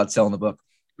like he's all about selling the book.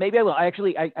 Maybe I will.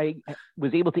 I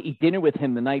was able to eat dinner with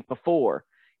him the night before.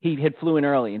 He had flew in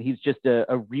early, and he's just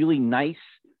a really nice,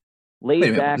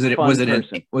 laid back, fun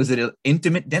person. Was it an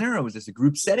intimate dinner, or was this a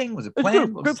group setting? Was it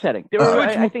planned? Group setting. There were,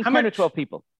 I think, 10 or 12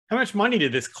 people. How much money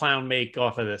did this clown make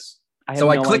off of this? I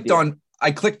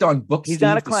clicked on books. He's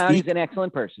not a clown. He's an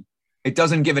excellent person. It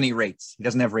doesn't give any rates. He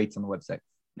doesn't have rates on the website.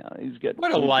 No, he's good.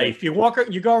 What a life! You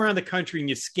go around the country and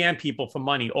you scam people for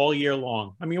money all year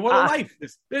long. I mean, what a life!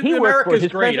 America's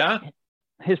great, huh?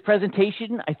 His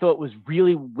presentation, I thought, was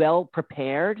really well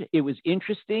prepared. It was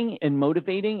interesting and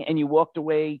motivating, and you walked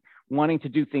away wanting to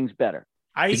do things better.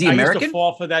 Is he American? I used to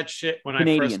fall for that shit when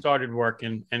Canadian. I first started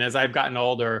working, and as I've gotten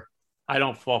older, I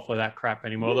don't fall for that crap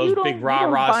anymore. Those big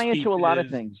rah-rah buy speeches. into a lot of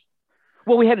things.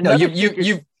 Well, we had another.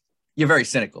 You're very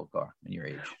cynical, Gar, in your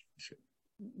age.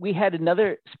 We had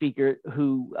another speaker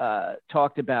who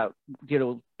talked about,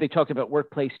 they talked about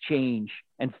workplace change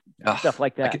and stuff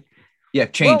like that.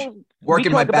 Change. Work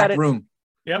in my back room.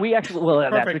 Yep. We actually,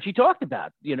 that's what you talked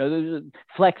about,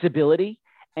 flexibility.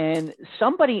 And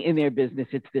somebody in their business,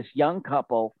 it's this young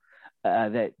couple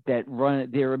that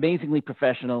they're amazingly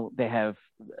professional. They have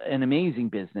an amazing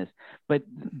business, but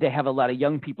they have a lot of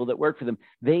young people that work for them.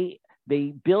 They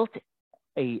built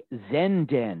a Zen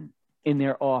den in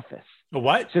their office. A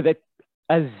what? So that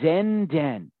a Zen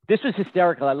den. This was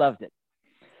hysterical. I loved it.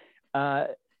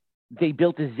 They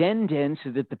built a Zen den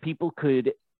so that the people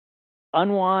could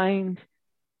unwind,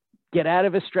 get out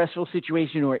of a stressful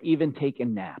situation, or even take a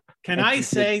nap. Can I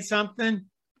say something?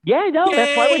 Yeah, no,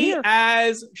 that's why we're here.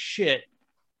 As shit.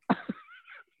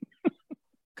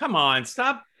 Come on,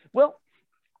 stop. Well,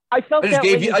 I felt I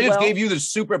just gave you the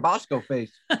super Bosco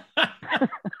face.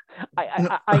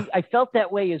 I felt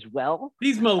that way as well.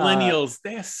 These millennials,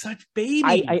 they're such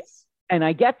babies.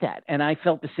 I get that. And I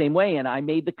felt the same way. And I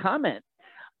made the comment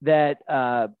that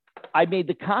did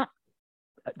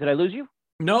I lose you?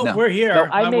 No, we're here. No,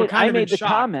 I made the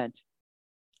comment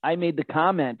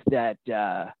that,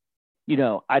 I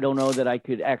don't know that I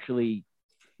could actually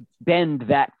bend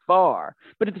that far.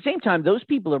 But at the same time, those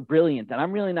people are brilliant, and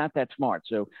I'm really not that smart.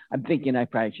 So I'm thinking I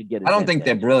probably should get it. I don't think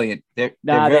they're brilliant. They're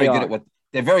very good at what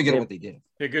they do.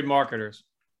 They're good marketers.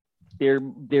 They're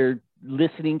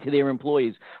listening to their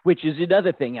employees, which is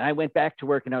another thing. And I went back to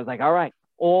work and I was like, all right,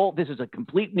 this is a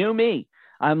complete new me.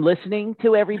 I'm listening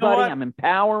to everybody. I'm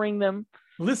empowering them.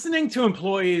 Listening to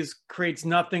employees creates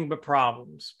nothing but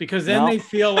problems because then they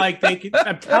feel like they can.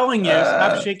 I'm telling you,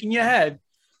 stop shaking your head.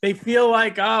 They feel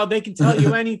like, oh, they can tell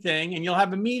you anything, and you'll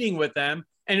have a meeting with them,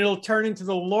 and it'll turn into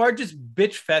the largest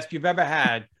bitch fest you've ever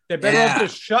had. They're better off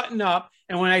just shutting up.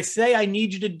 And when I say I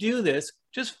need you to do this,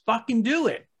 just fucking do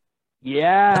it.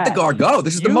 Yeah. Let the guard go.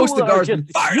 This is the most the guard's been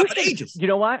fired up in ages. You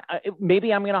know what?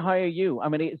 Maybe I'm going to hire you.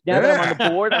 Now that I'm on the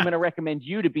board, I'm going to recommend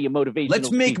you to be a motivational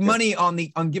Let's make speaker. money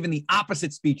on giving the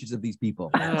opposite speeches of these people.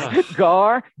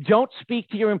 Gar, don't speak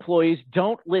to your employees.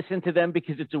 Don't listen to them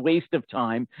because it's a waste of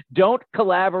time. Don't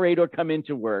collaborate or come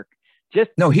into work. Just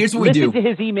here's what we do. Listen to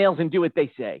his emails and do what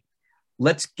they say.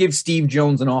 Let's give Steve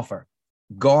Jones an offer.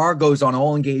 Gar goes on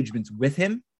all engagements with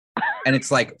him, and it's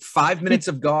like 5 minutes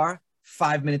of Gar,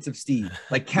 5 minutes of Steve.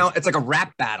 Like it's like a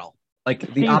rap battle,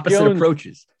 like the opposite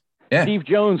approaches. Yeah. Steve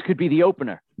Jones could be the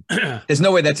opener. There's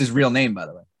no way that's his real name, by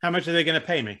the way. How much are they going to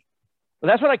pay me? Well,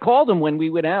 that's what I called him when we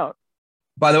went out.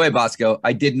 By the way, Bosco,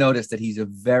 I did notice that he's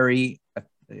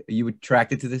you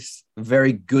attracted to this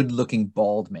very good-looking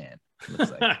bald man.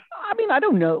 Looks like. I mean, I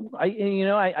don't know.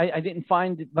 I didn't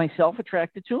find myself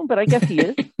attracted to him, but I guess he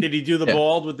is. Did he do the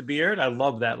bald with the beard? I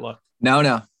love that look.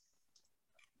 No.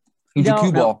 He's a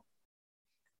cue ball.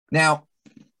 Now,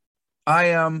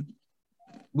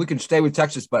 we can stay with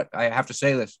Texas, but I have to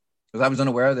say this because I was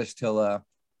unaware of this till I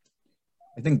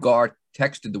think Gar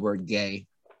texted the word gay.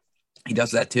 He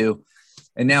does that too.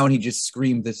 And now he just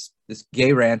screamed this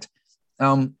gay rant.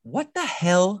 What the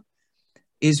hell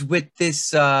is with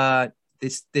this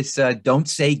don't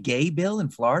say gay bill in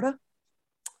Florida?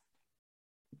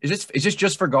 Is this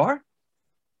just for Gar?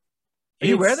 Are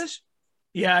you aware of this?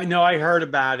 Yeah, no, I heard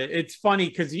about it. It's funny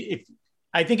because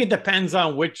I think it depends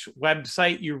on which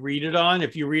website you read it on.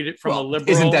 If you read it from a liberal,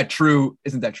 isn't that true?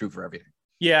 Isn't that true for everything?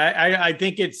 Yeah, I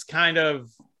think it's kind of.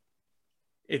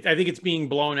 I think it's being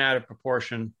blown out of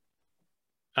proportion.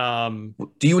 Do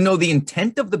you know the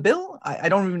intent of the bill? I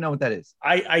don't even know what that is.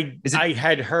 I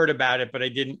had heard about it, but I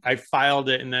didn't. I filed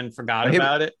it and then forgot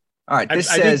about it. All right, I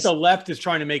think the left is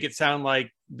trying to make it sound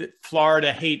like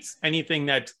Florida hates anything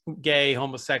that's gay,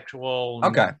 homosexual.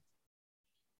 Okay.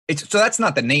 So that's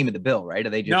not the name of the bill, right? Are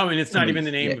they just, no, and it's not even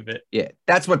the name of it. Yeah,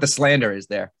 that's what the slander is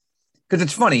there. Because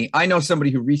it's funny. I know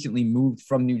somebody who recently moved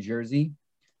from New Jersey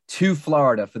to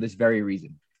Florida for this very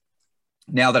reason.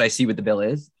 Now that I see what the bill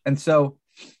is. And so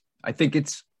I think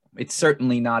it's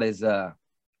certainly not as,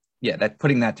 that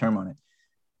putting that term on it.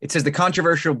 It says the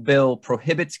controversial bill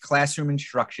prohibits classroom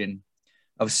instruction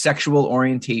of sexual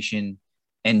orientation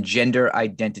and gender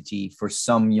identity for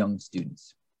some young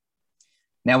students.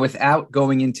 Now, without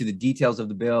going into the details of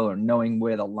the bill or knowing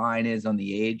where the line is on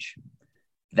the age,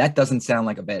 that doesn't sound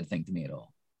like a bad thing to me at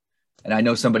all. And I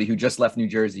know somebody who just left New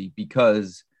Jersey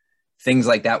because things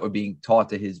like that were being taught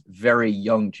to his very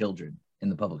young children in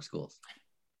the public schools.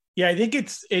 Yeah, I think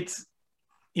it's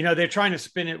they're trying to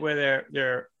spin it where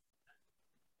they're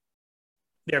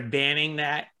banning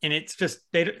that, and it's just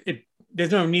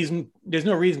there's no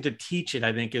reason to teach it.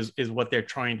 I think is what they're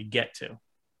trying to get to.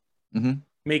 Mm-hmm.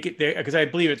 Make it there because I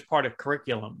believe it's part of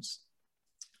curriculums,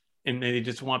 and they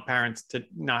just want parents to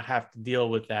not have to deal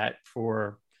with that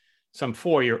for some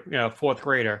fourth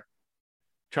grader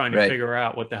trying to figure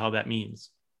out what the hell that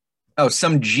means. Oh,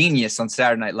 some genius on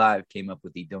Saturday Night Live came up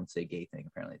with the "don't say gay" thing.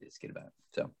 Apparently, they just get about it.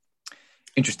 So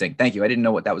interesting. Thank you. I didn't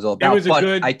know what that was all about,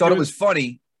 I thought it was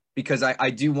funny because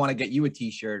I do want to get you a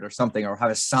T-shirt or something, or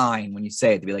have a sign when you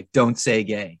say it to be like "don't say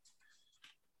gay."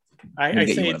 I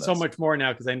say it so much more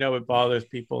now because I know it bothers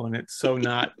people, and it's so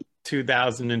not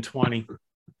 2020.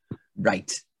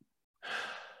 Right.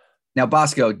 Now,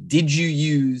 Bosco, did you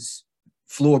use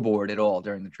floorboard at all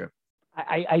during the trip?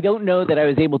 I don't know that I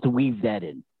was able to weave that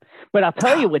in, but I'll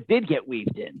tell you what did get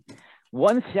weaved in.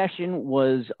 One session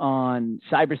was on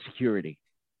cybersecurity.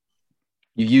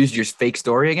 You used your fake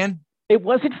story again? It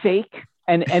wasn't fake.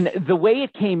 And the way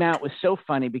it came out was so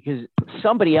funny because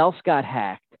somebody else got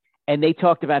hacked. And they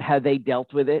talked about how they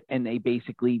dealt with it, and they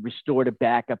basically restored a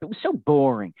backup. It was so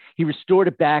boring. He restored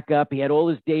a backup. He had all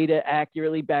his data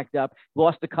accurately backed up,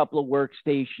 lost a couple of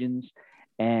workstations,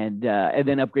 and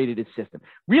then upgraded his system.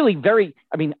 Really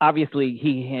obviously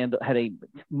he had a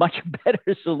much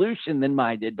better solution than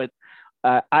mine did, but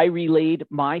I relayed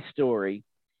my story,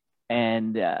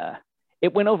 and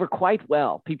it went over quite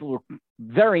well. People were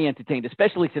very entertained,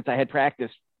 especially since I had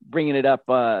practiced bringing it up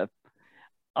on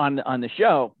the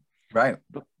show. Right.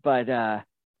 But I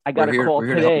got a call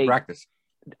today.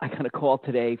 I got a call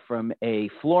today from a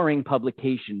flooring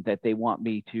publication that they want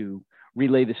me to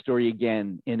relay the story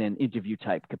again in an interview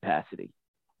type capacity.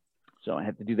 So I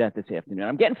have to do that this afternoon.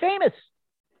 I'm getting famous.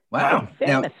 Wow.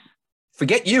 Famous. Now,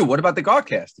 forget you. What about the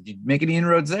Garcast? Did you make any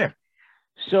inroads there?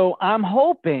 So I'm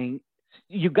hoping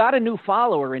you got a new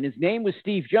follower, and his name was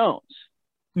Steve Jones.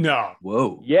 No.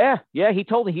 Whoa. Yeah. He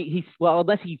told me he well,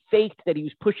 unless he faked that he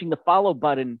was pushing the follow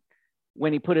button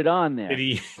when he put it on there.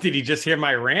 Did he just hear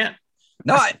my rant?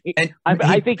 No,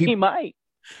 I think he might.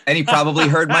 And he probably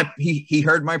heard he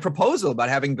heard my proposal about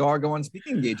having Gar go on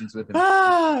speaking engagements with him.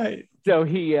 So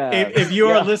he if you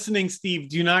are listening, Steve,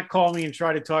 do not call me and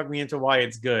try to talk me into why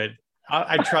it's good.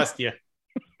 I trust you.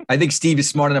 I think Steve is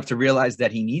smart enough to realize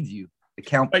that he needs you. You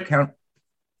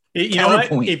know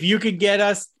what? If you could get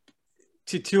us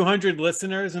to 200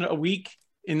 listeners in a week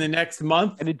in the next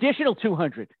month, an additional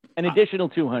 200.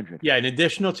 Yeah, an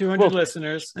additional 200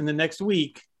 listeners in the next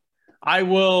week, I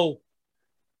will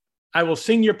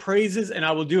sing your praises and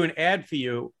I will do an ad for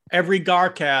you every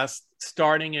Garcast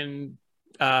starting in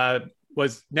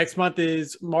next month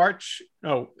is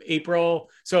April.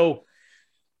 So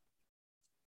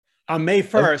on May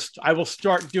 1st, I will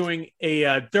start doing a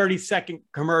 30-second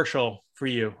commercial for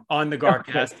you on the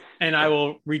Garcast, and I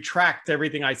will retract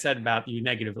everything I said about you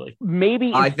negatively.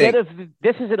 Maybe instead of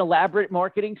this is an elaborate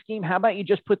marketing scheme, how about you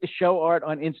just put the show art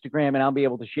on Instagram and I'll be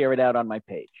able to share it out on my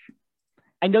page?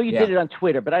 I know you did it on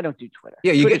Twitter, but I don't do Twitter.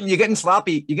 Yeah, you're getting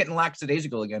sloppy. You're getting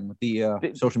lackadaisical again with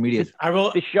the social media.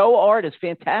 The show art is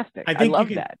fantastic. I love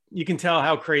that. You can tell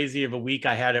how crazy of a week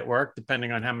I had at work,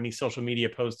 depending on how many social media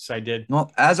posts I did.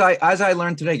 Well, as I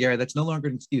learned today, Gary, that's no longer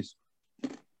an excuse.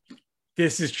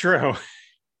 This is true.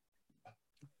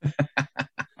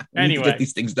 Anyway, get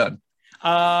these things done.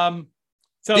 So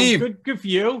Steve. Good for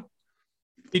you.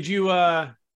 Did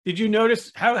you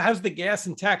notice how's the gas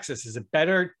in Texas? Is it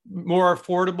better, more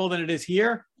affordable than it is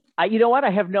here? You know what? I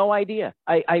have no idea.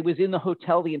 I was in the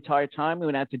hotel the entire time. We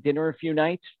went out to dinner a few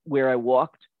nights where I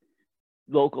walked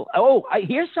local.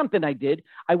 Here's something I did.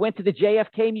 I went to the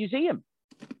JFK Museum.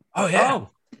 Oh, yeah.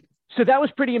 So that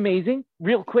was pretty amazing.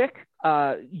 Real quick,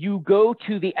 you go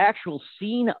to the actual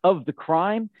scene of the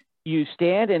crime. You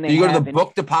stand and you go to the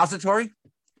book depository?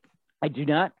 I do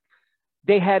not.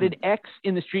 They had an X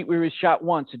in the street where it was shot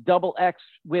once, a double X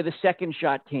where the second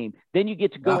shot came. Then you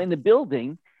get to go in the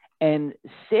building and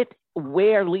sit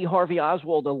where Lee Harvey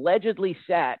Oswald allegedly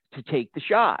sat to take the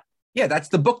shot. Yeah, that's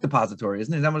the book depository,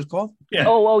 isn't it? Is that what it's called? Yeah.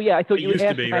 Oh, yeah. I thought you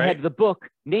asked if I had the book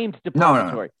named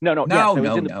depository.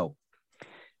 No.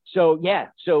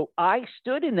 So I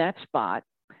stood in that spot,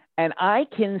 and I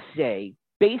can say,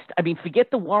 forget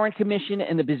the Warren Commission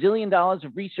and the bazillion dollars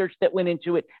of research that went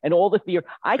into it and all the theory.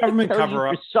 I can tell you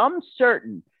for some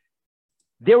certain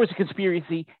there was a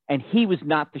conspiracy and he was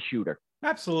not the shooter.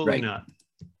 Absolutely not.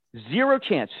 Zero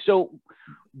chance. So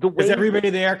does everybody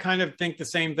there kind of think the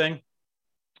same thing?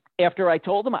 After I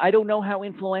told them, I don't know how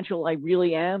influential I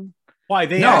really am. Why?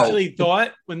 They actually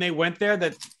thought when they went there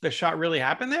that the shot really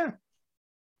happened there?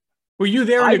 Were you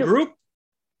there in a group?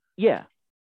 Yeah.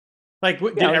 Like,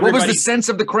 what was the sense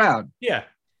of the crowd? Yeah.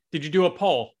 Did you do a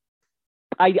poll?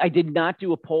 I did not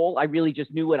do a poll. I really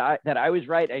just knew that I was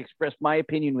right. I expressed my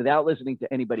opinion without listening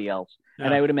to anybody else. Oh.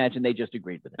 And I would imagine they just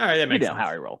agreed with it. All right, that makes sense. How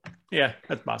I roll. Yeah,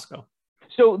 that's Bosco.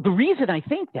 So the reason I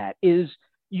think that is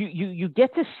you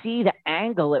get to see the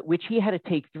angle at which he had to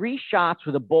take 3 shots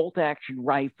with a bolt action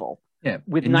rifle. Yeah,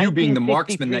 with and you being the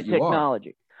marksman that you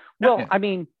technology. Well, I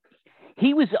mean,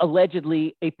 he was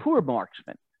allegedly a poor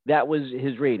marksman. That was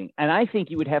his rating. And I think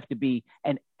you would have to be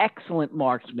an excellent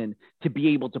marksman to be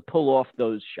able to pull off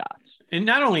those shots. And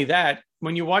not only that,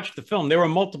 when you watch the film, there were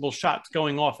multiple shots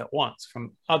going off at once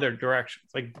from other directions.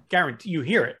 Like, guarantee you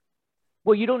hear it.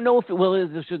 Well, you don't know if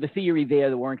so the theory there,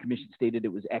 the Warren Commission stated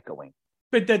it was echoing.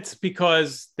 But that's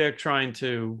because they're trying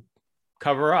to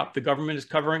cover up. The government is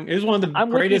covering. It is one of the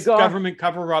greatest government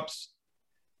cover-ups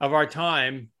of our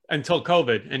time until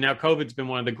COVID. And now COVID's been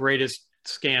one of the greatest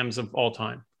scams of all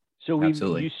time. So we've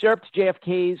usurped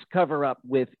JFK's cover-up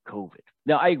with COVID.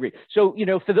 No, I agree. So,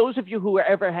 for those of you who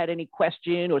ever had any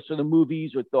question or saw the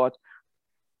movies or thoughts,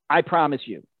 I promise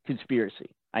you,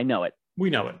 conspiracy. I know it.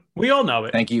 We know it. We all know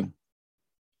it. Thank you.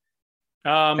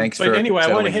 Thanks. But anyway,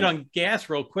 I want to hit on gas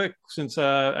real quick since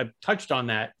I touched on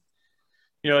that.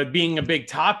 It being a big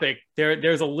topic,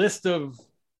 there's a list of,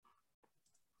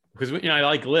 because I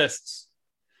like lists.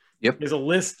 Yep. There's a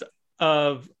list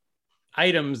of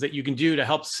items that you can do to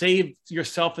help save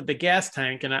yourself at the gas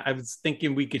tank. And I was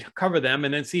thinking we could cover them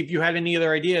and then see if you had any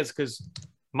other ideas, because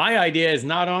my idea is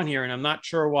not on here and I'm not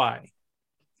sure why.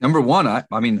 Number one, I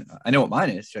know what mine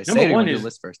is. Should I say it or do the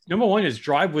list first? Number one is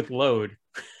drive with load.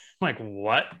 I'm like,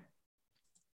 what?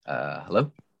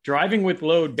 Hello? Driving with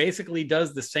load basically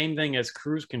does the same thing as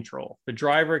cruise control. The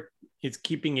driver is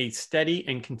keeping a steady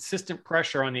and consistent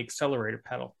pressure on the accelerator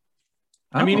pedal.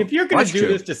 I mean, if you're going to do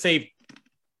this to save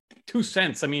 2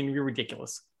 cents, you're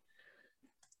ridiculous.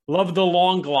 Love the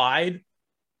long glide.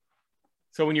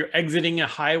 So when you're exiting a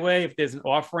highway, if there's an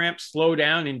off ramp, slow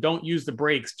down and don't use the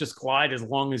brakes. Just glide as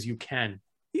long as you can.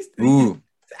 These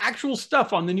actual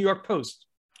stuff on the New York Post.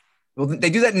 Well, they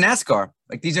do that in NASCAR.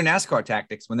 Like these are NASCAR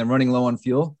tactics when they're running low on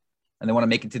fuel and they want to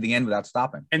make it to the end without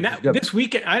stopping. And that this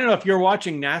weekend, I don't know if you're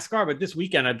watching NASCAR, but this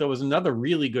weekend I thought was another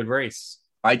really good race.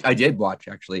 I did watch,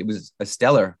 actually. It was a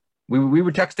stellar. We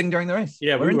were texting during the race.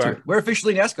 Yeah, we were. We're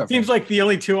officially NASCAR Seems like the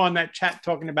only two on that chat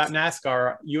talking about NASCAR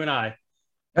are you and I.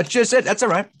 That's just it. That's all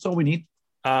right. That's all we need.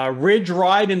 Ridge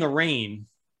ride in the rain.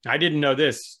 I didn't know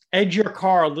this. Edge your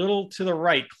car a little to the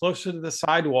right, closer to the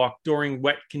sidewalk during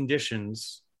wet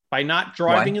conditions. By not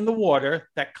driving in the water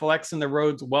that collects in the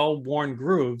road's well-worn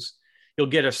grooves, you'll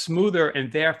get a smoother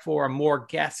and therefore a more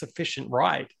gas-efficient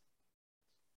ride.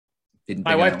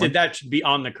 My wife did that. Should be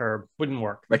on the curb. Wouldn't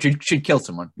work. But should kill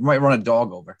someone. You might run a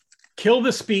dog over. Kill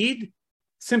the speed.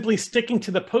 Simply sticking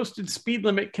to the posted speed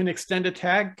limit can extend a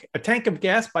tank of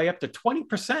gas by up to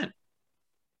 20%.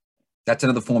 That's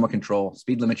another form of control.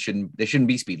 Speed limits there shouldn't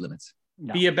be speed limits.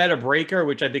 No. Be a better braker,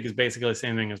 which I think is basically the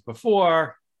same thing as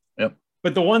before. Yep.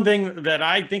 But the one thing that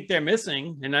I think they're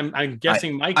missing, and I'm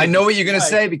guessing Mike. I know what you're going to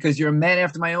say because you're a man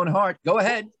after my own heart. Go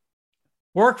ahead.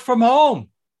 Work from home.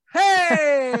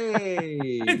 Hey,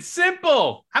 it's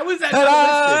simple. How is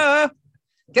that?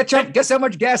 Guess how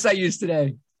much gas I used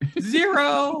today?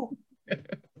 0.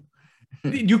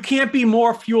 You can't be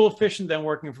more fuel efficient than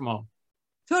working from home.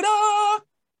 Ta-da!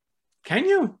 Can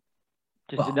you?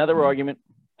 Just another argument.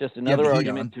 Just another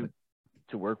argument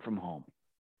to work from home.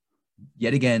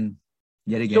 Yet again.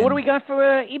 So what do we got for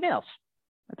emails?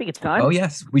 I think it's time. Oh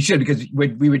yes, we should, because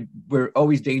we're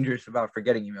always dangerous about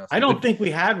forgetting emails. I don't think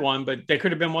we had one, but there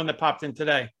could have been one that popped in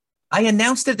today. I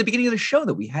announced it at the beginning of the show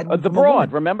that we had the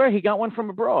abroad. Remember, he got one from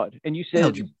abroad, and you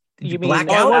said did you mean black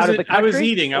out of the country? I was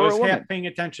eating. I was half paying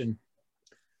attention.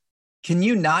 Can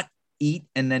you not eat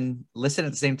and then listen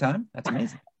at the same time? That's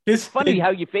amazing. It's funny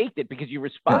how you faked it because you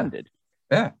responded.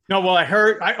 Yeah. No, well,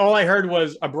 all I heard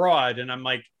was abroad, and I'm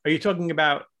like, are you talking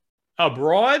about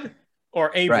abroad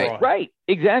or abroad? Right.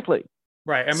 Exactly.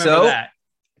 Right. I remember that.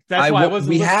 That's why I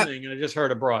wasn't listening, and I just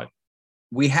heard abroad.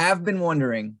 We have been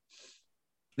wondering.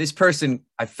 This person,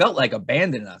 I felt like,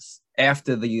 abandoned us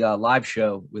after the live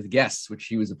show with guests, which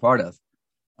she was a part of.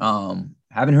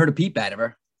 Haven't heard a peep out of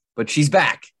her, but she's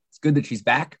back. It's good that she's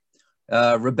back.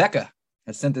 Rebecca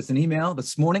has sent us an email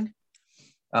this morning.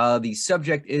 The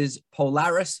subject is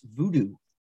Polaris Voodoo.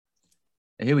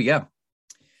 And here we go.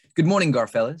 Good morning,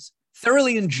 Garfellas.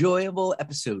 Thoroughly enjoyable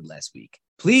episode last week.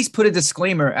 Please put a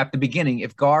disclaimer at the beginning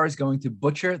if Gar is going to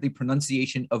butcher the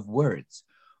pronunciation of words.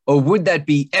 Or would that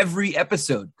be every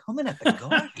episode? Coming at the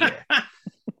Gar here.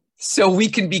 So we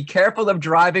can be careful of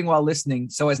driving while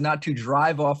listening so as not to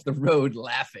drive off the road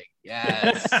laughing.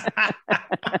 Yes.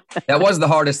 That was the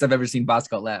hardest I've ever seen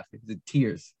Bosco laugh. The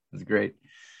tears. It was great.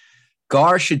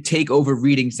 Gar should take over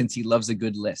reading since he loves a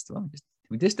good list. Well,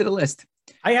 we just did a list.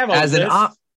 I have a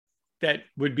list that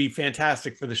would be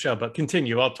fantastic for the show, but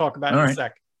continue. I'll talk about it in a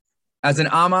sec. As an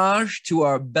homage to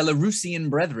our Belarusian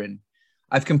brethren,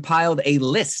 I've compiled a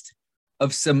list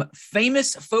of some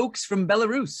famous folks from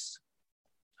Belarus.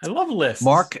 I love lists.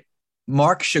 Mark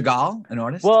Chagall, an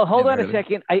artist. Well, hold on a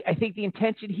second. I think the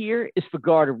intention here is for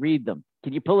Gar to read them.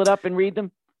 Can you pull it up and read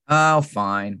them? Oh,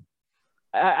 fine.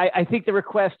 I think the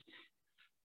request.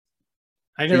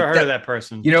 I never heard of that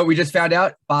person. You know what we just found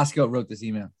out? Bosco wrote this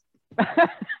email. Go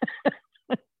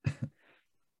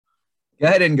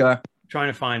ahead, Ingar. Trying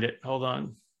to find it. Hold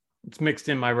on. It's mixed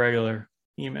in my regular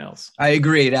emails. I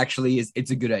agree. It actually is. It's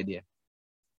a good idea.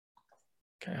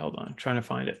 Okay, hold on. Trying to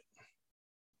find it.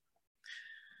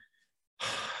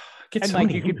 And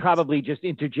Mike, you could probably just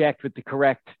interject with the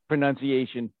correct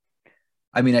pronunciation.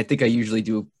 I mean, I think I usually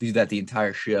do that the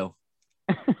entire show.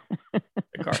 The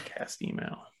Garcast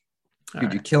email.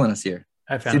 Dude, you're killing us here.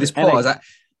 I found this pause.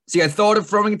 I thought of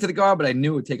throwing it to the Gar, but I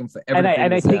knew it would take him forever.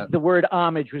 And I think the word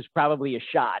homage was probably a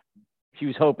shot. She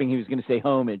was hoping he was going to say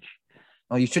homage.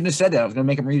 Oh, you shouldn't have said that. I was going to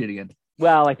make him read it again.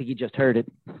 Well, I think he just heard it.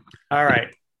 All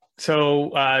right.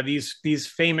 So these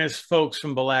famous folks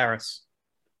from Belarus.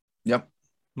 Yep.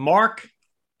 Mark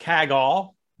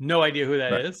Chagall. No idea who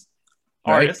that is.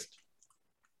 Right. Artist.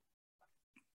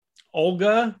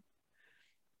 Olga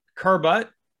Kurbut,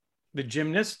 the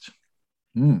gymnast.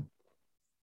 Don't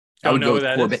know who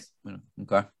that is.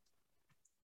 Okay.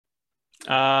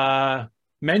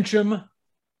 Menachem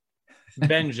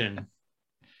Begin.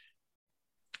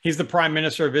 He's the prime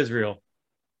minister of Israel.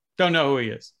 Don't know who he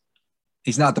is.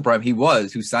 He's not the prime. He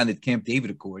was, who signed the Camp David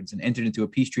Accords and entered into a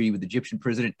peace treaty with Egyptian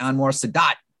President Anwar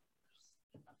Sadat.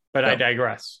 But I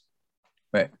digress.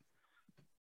 Right.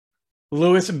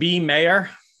 Louis B. Mayer.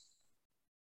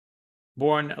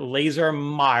 born Laser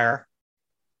Meyer.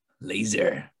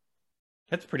 Laser.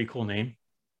 That's a pretty cool name.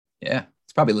 Yeah.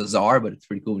 It's probably Lazar, but it's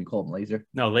pretty cool when you call him Laser.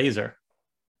 No, Laser.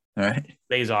 All right.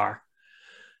 Lazar.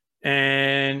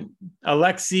 And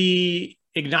Alexei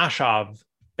Ignashov,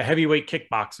 the heavyweight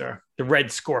kickboxer, the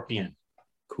Red Scorpion.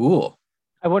 Cool.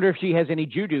 I wonder if she has any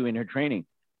judo in her training.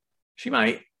 She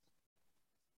might.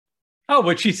 Oh,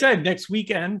 but she said next week,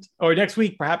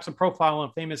 perhaps a profile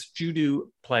on famous judo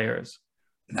players.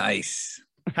 Nice.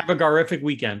 Have a garific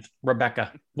weekend,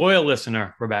 Rebecca. Loyal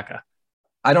listener, Rebecca.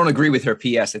 I don't agree with her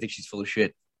PS. I think she's full of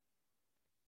shit.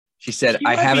 She said,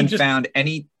 I haven't found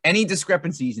any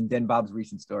discrepancies in Den Bob's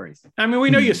recent stories. I mean, we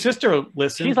know your sister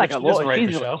listens. She's like a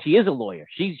lawyer. She is a lawyer.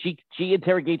 She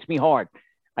interrogates me hard.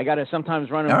 I got to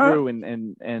sometimes run them through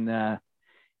and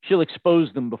she'll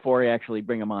expose them before I actually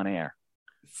bring them on air.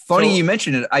 Funny you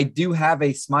mentioned it. I do have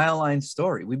a Smile Line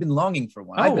story. We've been longing for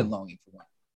one. I've been longing for one.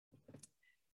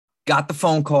 Got the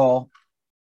phone call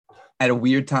at a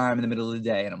weird time in the middle of the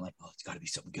day. And I'm like, oh, it's got to be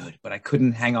something good. But I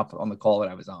couldn't hang up on the call that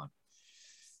I was on.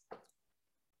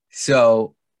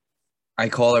 So I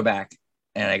call her back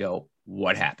and I go,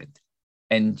 what happened?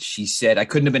 And she said, I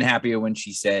couldn't have been happier when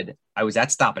she said, I was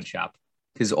at Stop and Shop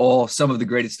because some of the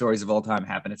greatest stories of all time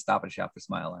happen at Stop and Shop for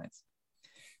Smile Lines.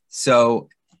 So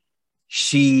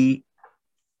she's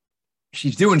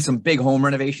doing some big home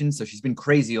renovations. So she's been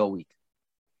crazy all week.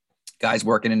 Guys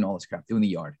working and all this crap, doing the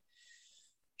yard.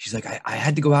 She's like, I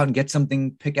had to go out and get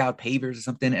something, pick out pavers or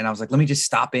something. And I was like, let me just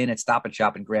stop in at Stop and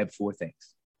Shop and grab 4 things.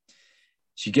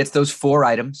 She gets those 4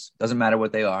 items, doesn't matter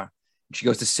what they are. She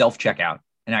goes to self-checkout.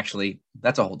 And actually,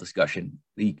 that's a whole discussion.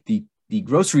 The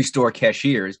grocery store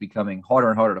cashier is becoming harder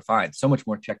and harder to find. So much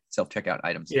more self-checkout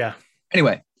items. Yeah.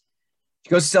 Anyway, she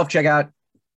goes to self-checkout,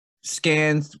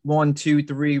 scans 1, 2,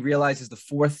 3, realizes the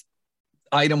 4th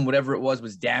item, whatever it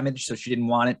was damaged. So she didn't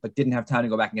want it, but didn't have time to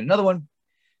go back and get another one.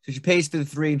 So she pays for the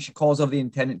 3 and she calls over the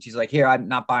attendant. She's like, here, I'm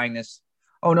not buying this.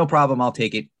 Oh, no problem. I'll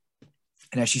take it.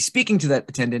 And as she's speaking to that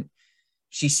attendant,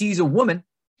 she sees a woman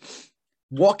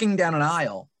walking down an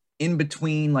aisle in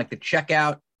between like the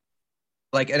checkout,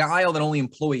 like an aisle that only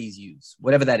employees use,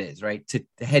 whatever that is, right? To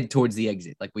head towards the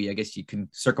exit. Like I guess you can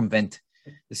circumvent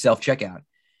the self-checkout.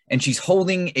 And she's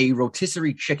holding a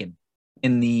rotisserie chicken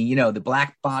in the, the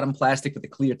black bottom plastic with the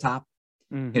clear top.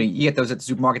 Mm-hmm. You get those at the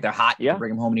supermarket. They're hot. You can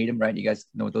bring them home and eat them, right? You guys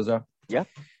know what those are? Yeah.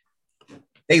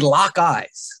 They lock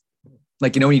eyes.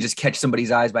 Like, when you just catch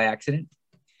somebody's eyes by accident.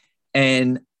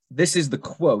 And this is the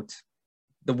quote.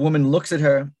 The woman looks at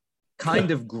her,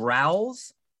 kind of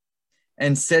growls,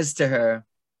 and says to her,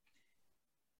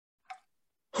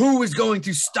 "Who is going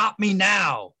to stop me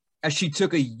now?" As she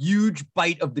took a huge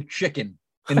bite of the chicken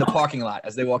in the parking lot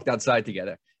as they walked outside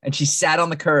together. And she sat on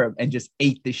the curb and just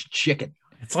ate this chicken.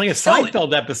 It's like a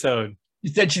Seinfeld episode.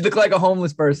 She said she looked like a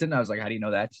homeless person. I was like, how do you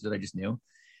know that? She said, I just knew.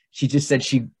 She just said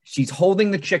she's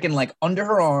holding the chicken like under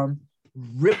her arm,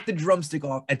 ripped the drumstick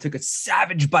off, and took a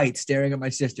savage bite, staring at my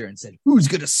sister and said, "Who's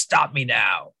going to stop me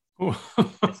now?"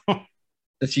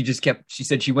 So she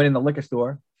said she went in the liquor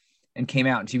store and came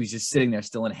out and she was just sitting there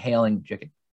still inhaling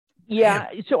chicken. Yeah.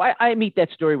 So I meet that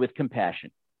story with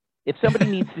compassion. If somebody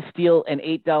needs to steal an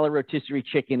 $8 rotisserie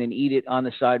chicken and eat it on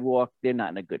the sidewalk, they're not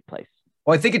in a good place.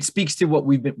 Well, I think it speaks to what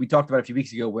we talked about a few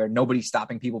weeks ago, where nobody's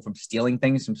stopping people from stealing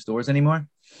things from stores anymore.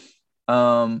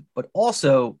 But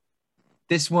also,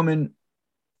 this woman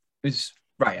is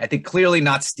right. I think clearly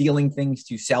not stealing things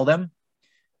to sell them.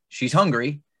 She's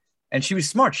hungry, and she was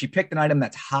smart. She picked an item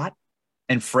that's hot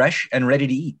and fresh and ready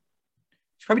to eat.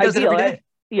 She probably does it every day.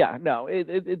 Yeah, no.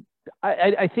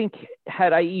 I think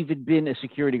had I even been a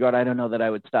security guard, I don't know that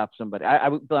I would stop somebody.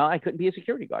 I couldn't be a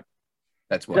security guard.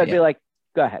 That's why. So I'd be like,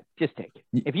 go ahead, just take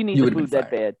it. If you need the food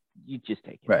that bad, you just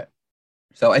take it. Right.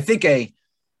 So I think a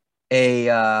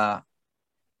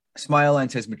Smile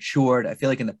Lines has matured. I feel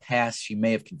like in the past she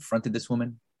may have confronted this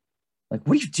woman, like,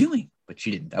 "What are you doing?" But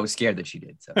she didn't. I was scared that she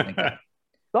did. So thank God.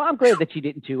 Well, I'm glad that she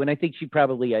didn't too, and I think she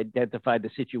probably identified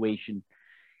the situation.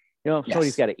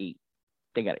 Somebody's got to eat.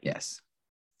 They got to eat. Yes.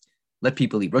 Let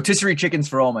people eat. Rotisserie chickens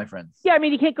for all my friends. Yeah, I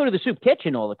mean, you can't go to the soup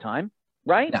kitchen all the time,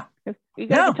 right? No. You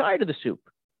got to get tired of the soup.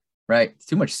 Right.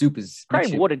 Too much soup is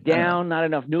probably watered down, not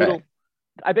enough noodle. Right.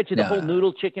 I bet you the whole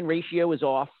noodle chicken ratio is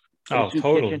off. Oh,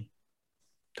 totally. Kitchen.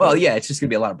 Well, yeah, it's just going to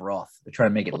be a lot of broth. They're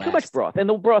trying to make it last. Too much broth. And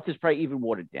the broth is probably even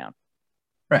watered down.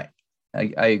 Right.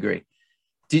 I agree.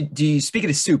 Do you, speaking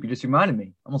of soup, you just reminded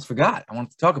me. I almost forgot. I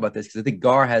wanted to talk about this because I think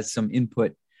Gar has some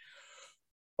input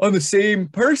on the same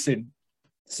person.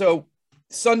 So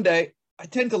Sunday, I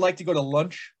tend to like to go to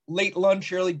lunch, late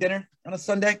lunch, early dinner on a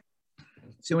Sunday.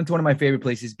 So I went to one of my favorite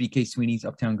places, BK Sweeney's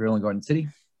Uptown Grill in Garden City.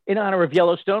 In honor of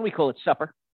Yellowstone, we call it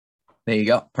supper. There you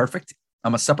go. Perfect.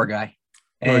 I'm a supper guy.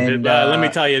 And let me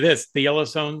tell you this: the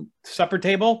Yellowstone supper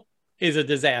table is a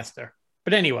disaster.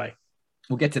 But anyway,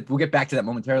 we'll get back to that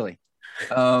momentarily.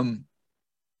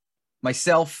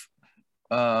 Myself,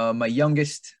 my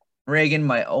youngest Reagan,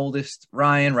 my oldest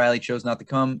Ryan. Riley chose not to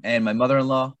come, and my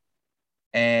mother-in-law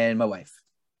and my wife.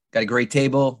 Got a great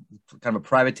table, kind of a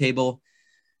private table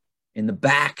in the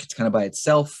back. It's kind of by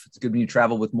itself. It's good when you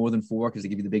travel with more than 4 because they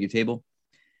give you the bigger table.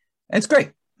 And it's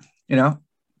great. You know,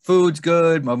 food's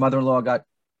good. My mother-in-law got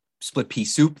split pea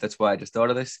soup. That's why I just thought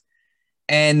of this.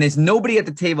 And there's nobody at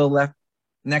the table left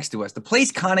next to us. The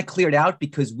place kind of cleared out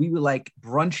because we were like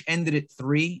brunch ended at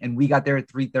 3 and we got there at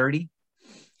 3:30.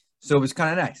 So it was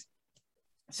kind of nice.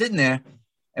 Sitting there,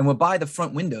 and we're by the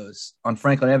front windows on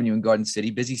Franklin Avenue in Garden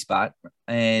City, busy spot.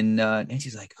 And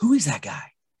Nancy's like, who is that guy?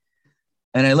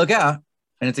 And I look out,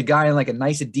 and it's a guy in like a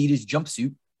nice Adidas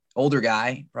jumpsuit, older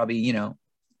guy, probably, you know,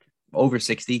 over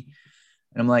 60.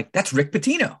 And I'm like, that's Rick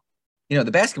Pitino, you know,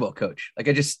 the basketball coach. Like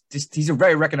I just he's a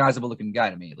very recognizable looking guy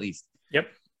to me, at least. Yep.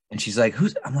 And she's like,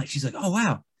 she's like, oh,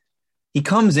 wow. He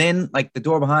comes in like the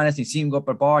door behind us. And you see him go up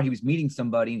a bar. He was meeting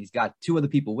somebody and he's got 2 other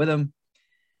people with him.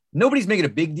 Nobody's making a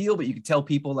big deal, but you could tell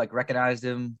people like recognized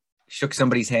him, shook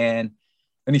somebody's hand,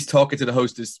 and he's talking to the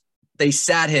hostess. They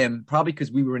sat him probably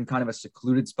because we were in kind of a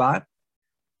secluded spot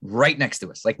right next to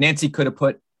us. Like Nancy could have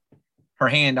put her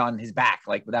hand on his back,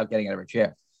 like without getting out of her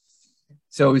chair.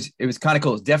 So it was kind of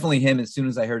cool. It's definitely him. As soon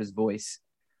as I heard his voice,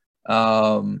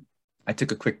 I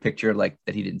took a quick picture like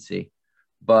that he didn't see,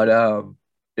 but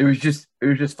it was just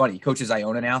funny. He coaches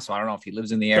Iona now, so I don't know if he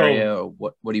lives in the area or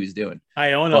what he was doing.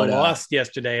 Iona lost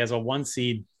yesterday as a 1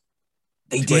 seed.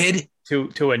 They did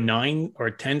to a 9 or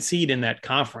 10 seed in that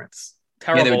conference.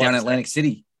 Terrible. Yeah, they were down in Atlantic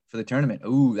City for the tournament.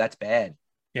 Ooh, that's bad.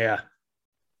 Yeah.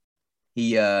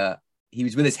 He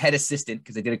was with his head assistant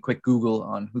because I did a quick Google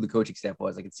on who the coaching staff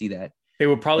was. I could see that. They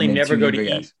will probably never go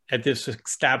to eat at this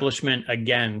establishment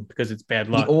again because it's bad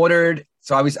luck. He ordered,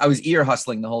 so I was ear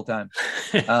hustling the whole time.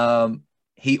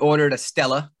 He ordered a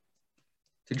Stella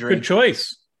to drink. Good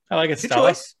choice. I like a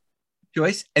Stella.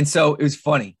 Choice. And so it was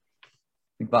funny. I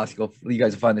think Bosco, you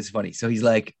guys will find this funny. So he's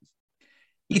like,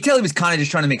 you can tell he was kind of just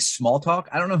trying to make small talk.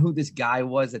 I don't know who this guy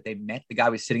was that they met. The guy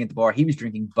was sitting at the bar. He was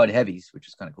drinking Bud Heavies, which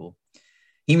is kind of cool.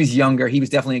 He was younger. He was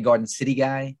definitely a Garden City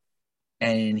guy.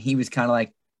 And he was kind of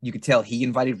like, you could tell he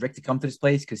invited Rick to come to this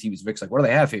place because Rick's like, what do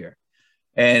they have here?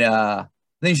 And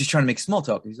then he's just trying to make small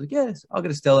talk. He's like, yes, I'll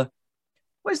get a Stella.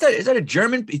 What is that? Is that a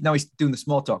German? Now he's doing the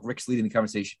small talk. Rick's leading the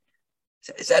conversation.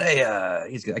 Is that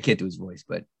I can't do his voice,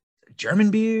 but a German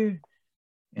beer?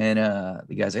 And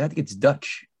the guy's like, I think it's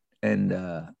Dutch. And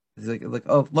he's like,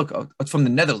 oh, look, it's from the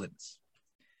Netherlands.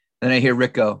 And then I hear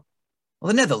Rick go, well,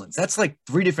 the Netherlands, that's like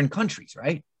 3 different countries,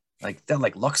 right? Like that,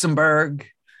 like Luxembourg.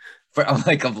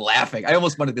 I'm laughing. I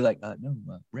almost want to be like, no,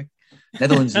 Rick,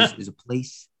 Netherlands is a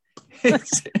place.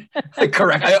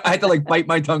 Correct. I had to like bite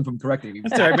my tongue from correcting him.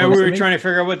 That's all right. Remember we were trying to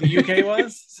figure out what the UK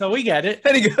was? So we get it.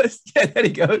 Then he goes. Yeah,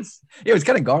 it was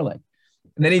kind of garlic.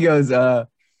 And then he goes,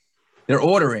 they're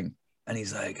ordering. And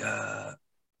he's like, I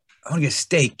want to get a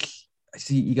steak. I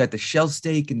see you got the shell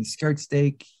steak and the skirt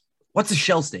steak. What's a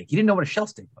shell steak? He didn't know what a shell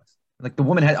steak was. Like the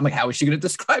woman I'm like, how is she going to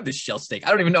describe this shell steak?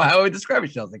 I don't even know how I would describe a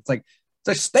shell steak. It's like,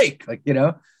 it's a steak, like, you know.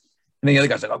 And then the other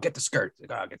guy's like, I'll get the skirt.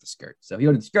 Like, I'll get the skirt. So he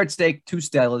ordered skirt steak, 2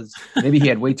 Stellas. Maybe he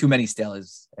had way too many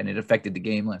Stellas and it affected the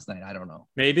game last night. I don't know.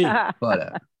 Maybe.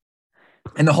 But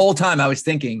and the whole time I was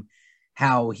thinking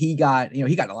how he got in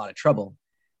a lot of trouble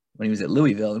when he was at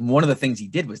Louisville. And one of the things he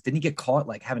did was, didn't he get caught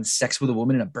like having sex with a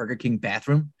woman in a Burger King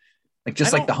bathroom? Like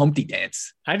just like the Humpty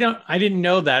dance. I didn't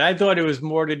know that. I thought it was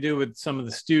more to do with some of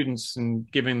the students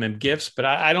and giving them gifts, but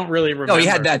I don't really remember. No, he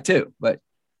had that too. But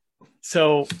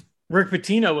so Rick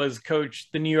Pitino was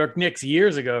coached the New York Knicks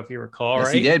years ago, if you recall, yes,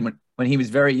 right? He did when he was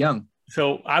very young.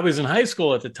 So I was in high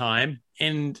school at the time,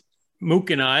 and Mook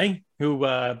and I, who,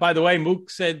 by the way,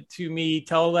 Mook said to me,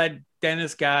 tell that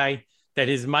Dennis guy that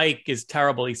his mic is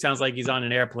terrible. He sounds like he's on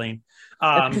an airplane.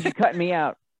 You're cutting me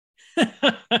out.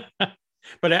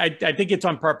 But I think it's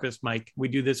on purpose, Mike. We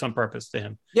do this on purpose to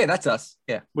him. Yeah, that's us.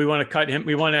 Yeah. We want to cut him.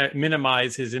 We want to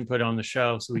minimize his input on the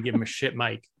show. So we give him a shit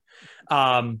mic.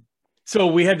 So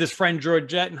we had this friend,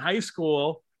 Georgette, in high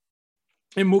school.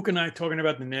 And Mook and I talking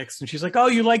about the Knicks. And she's like, oh,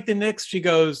 you like the Knicks? She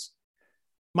goes,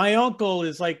 my uncle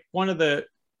is like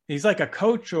he's like a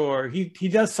coach, or he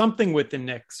does something with the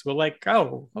Knicks. We're like,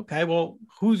 oh, okay. Well,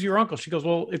 who's your uncle? She goes,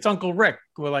 well, it's Uncle Rick.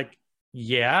 We're like,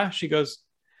 yeah. She goes,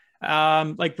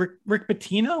 like Rick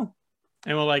Pitino.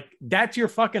 And we're like, that's your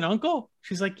fucking uncle?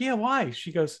 She's like, yeah, why?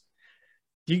 She goes,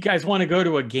 do you guys want to go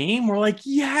to a game? We're like,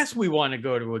 yes, we want to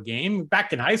go to a game.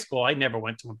 Back in high school, I never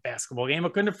went to a basketball game. I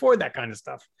couldn't afford that kind of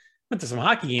stuff. went to some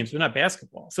hockey games, but not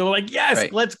basketball. So we're like, yes,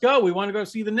 Right. let's go. We want to go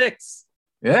see the Knicks.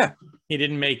 Yeah. He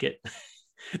didn't make it.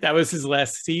 That was his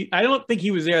last seat. I don't think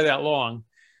he was there that long.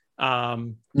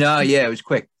 No, yeah, it was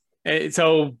quick.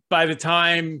 So by the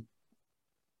time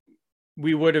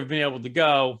we would have been able to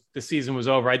go, the season was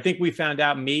over. I think we found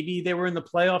out maybe they were in the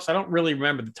playoffs. I don't really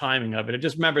remember the timing of it. I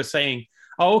just remember saying,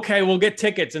 oh, okay, we'll get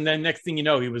tickets. And then next thing you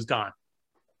know, he was gone.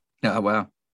 Oh, wow.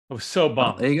 I was so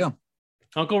bummed. There you go.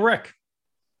 Uncle Rick.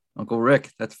 Uncle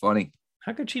Rick. That's funny.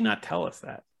 How could she not tell us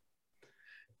that?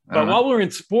 But while we're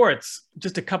in sports,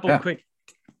 just a couple of quick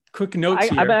notes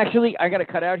here. I got to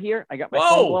cut out here. I got my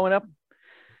phone blowing up.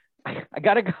 I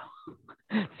got to go.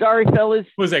 Sorry, fellas.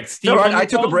 Was that Steve? Right, I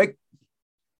took a break.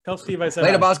 Tell Steve I said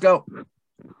later, Bosco.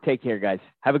 Take care, guys.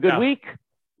 Have a good week.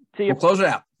 See you. We'll close it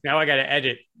out. Now I got to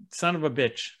edit. Son of a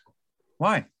bitch.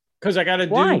 Why? Because I got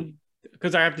to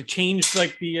because I have to change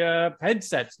like the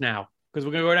headsets now because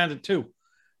we're going to go down to 2.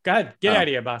 Go ahead. Get out of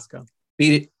here, Bosco.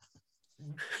 Beat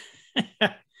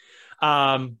it.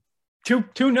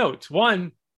 Two notes.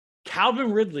 One,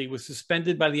 Calvin Ridley was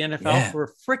suspended by the NFL for a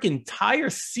freaking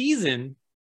entire season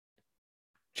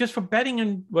just for betting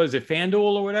on, was it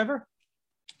FanDuel or whatever?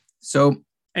 So,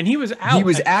 and he was out. He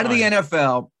was out of the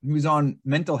NFL. He was on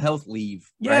mental health leave.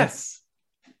 Yes.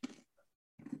 Right?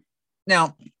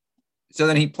 Now, so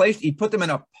then he put them in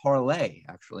a parlay,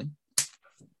 actually.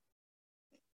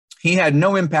 He had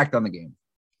no impact on the game.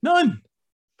 None.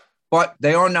 But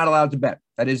they are not allowed to bet.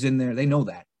 That is in there. They know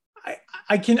that.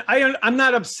 I'm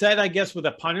not upset, I guess, with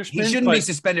a punishment. He shouldn't be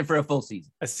suspended for a full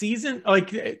season. A season?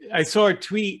 Like, I saw a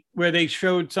tweet where they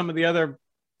showed some of the other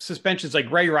suspensions. Like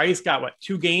Ray Rice got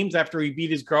 2 games after he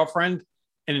beat his girlfriend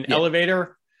in an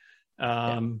elevator.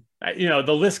 You know,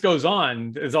 the list goes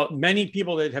on. There's many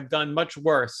people that have done much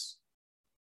worse.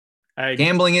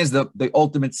 Gambling is the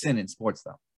ultimate sin in sports,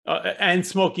 though. And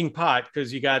smoking pot,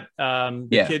 because you got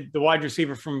the wide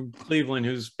receiver from Cleveland,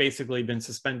 who's basically been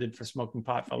suspended for smoking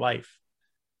pot for life.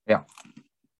 Yeah.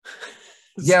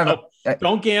 So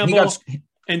don't gamble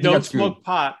and don't smoke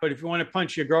pot. But if you want to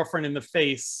punch your girlfriend in the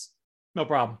face, no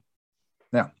problem.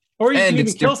 Yeah. Or you can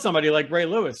even kill somebody like Ray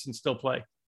Lewis and still play.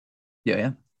 Yeah.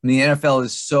 And the NFL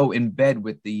is so in bed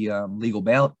with the legal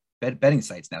betting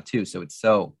sites now, too. So it's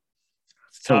so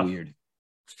weird.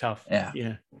 It's tough.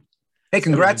 Yeah. Hey,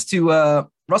 congrats to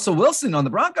Russell Wilson on the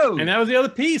Broncos. And that was the other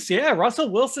piece. Yeah, Russell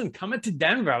Wilson coming to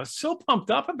Denver. I was so pumped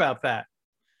up about that.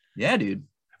 Yeah, dude.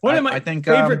 One of my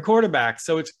favorite quarterbacks.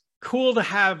 So it's cool to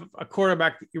have a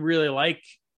quarterback that you really like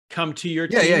come to your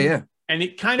team. Yeah. And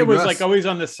it kind of was like always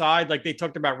on the side. Like they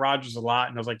talked about Rodgers a lot.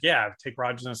 And I was like, yeah, I'll take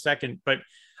Rodgers in a second. But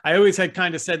I always had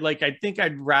kind of said, like, I think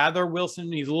I'd rather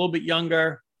Wilson. He's a little bit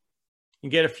younger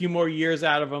and get a few more years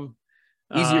out of him.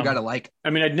 Easier guy to like. I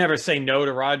mean, I'd never say no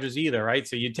to Rodgers either, right?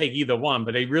 So you take either one,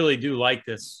 but I really do like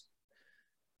this.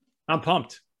 I'm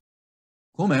pumped.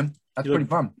 Cool, man. That's pretty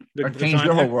fun. That changed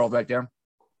your whole world right there.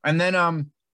 And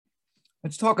then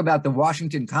let's talk about the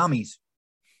Washington Commies.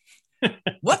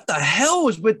 What the hell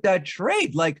was with that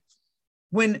trade? Like,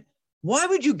 why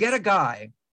would you get a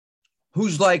guy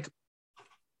who's like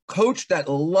coach that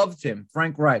loved him,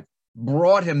 Frank Reich,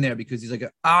 brought him there because he's like,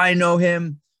 I know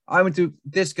him. I went to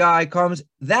this guy comes.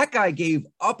 That guy gave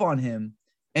up on him,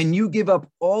 and you give up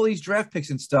all these draft picks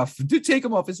and stuff to take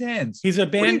him off his hands. He's a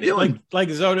Band-Aid, like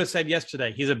Zoda said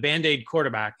yesterday. He's a Band-Aid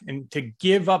quarterback, and to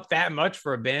give up that much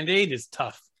for a Band-Aid is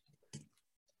tough.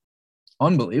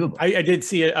 Unbelievable. I did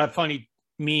see a funny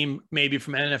meme, maybe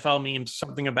from NFL memes,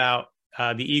 something about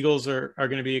the Eagles are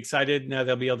going to be excited now.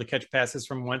 They'll be able to catch passes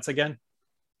from Wentz again.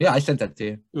 Yeah, I sent that to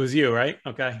you. It was you, right?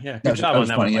 Okay, yeah. Good job on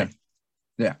that funny, one.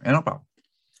 Yeah, no problem.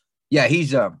 Yeah,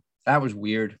 he's that was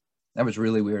weird. That was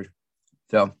really weird.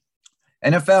 So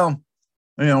NFL,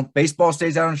 baseball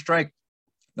stays out on strike.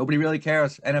 Nobody really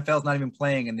cares. NFL's not even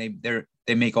playing, and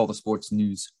they make all the sports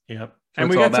news. Yep. So and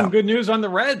we got some good news on the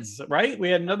Reds, right? We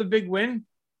had another big win.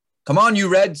 Come on, you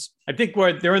Reds. I think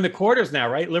they're in the quarters now,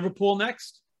 right? Liverpool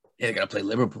next. Yeah, they got to play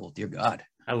Liverpool. Dear God.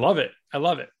 I love it.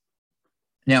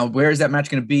 Now, where is that match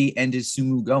going to be, and is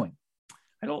Sumu going?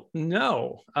 I don't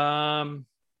know.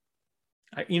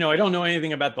 I don't know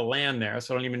anything about the land there,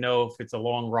 so I don't even know if it's a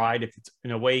long ride, if it's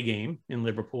an away game in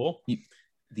Liverpool.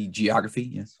 The geography,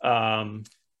 yes.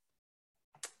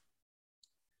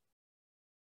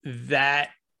 That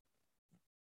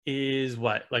is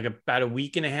like about a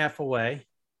week and a half away.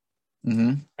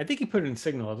 Mm-hmm. I think he put it in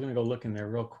Signal. I was going to go look in there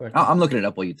real quick. I'm looking it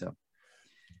up while you tell.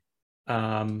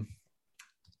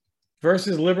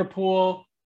 Versus Liverpool.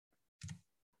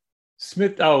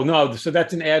 Smith. Oh no! So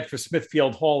that's an ad for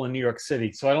Smithfield Hall in New York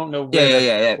City. So I don't know where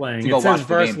they're playing. It says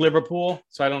versus Liverpool,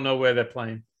 so I don't know where they're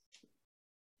playing.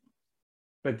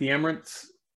 But the Emirates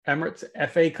Emirates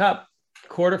FA Cup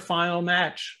quarterfinal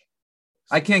match.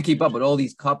 I can't keep up with all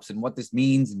these cups and what this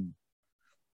means. And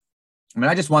I mean,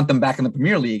 I just want them back in the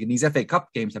Premier League, and these FA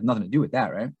Cup games have nothing to do with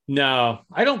that, right? No,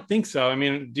 I don't think so. I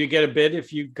mean, do you get a bid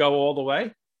if you go all the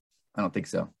way? I don't think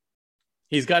so.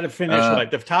 He's got to finish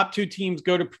like the top 2 teams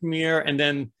go to Premier, and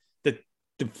then the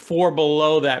 4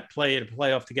 below that play a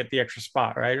playoff to get the extra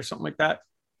spot, right? Or something like that.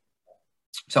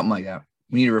 Something like that.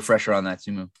 We need a refresher on that,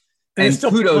 Sumu. And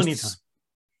still kudos.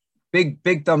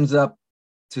 Big thumbs up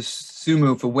to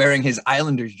Sumu for wearing his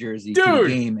Islanders jersey to the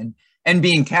game and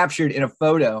being captured in a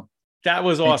photo. That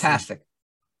was awesome. Fantastic.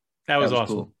 That was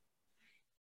awesome. Cool.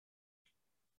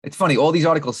 It's funny. All these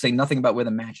articles say nothing about where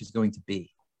the match is going to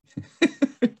be.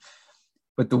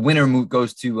 But the winner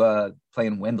goes to play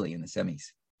in Wembley in the semis.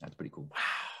 That's pretty cool. Wow.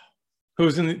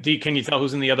 Who's in the, can you tell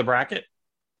who's in the other bracket?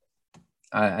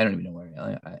 I don't even know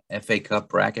where. FA Cup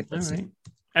bracket. Let's see.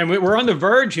 And we're on the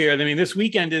verge here. I mean, this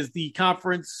weekend is the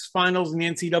conference finals in the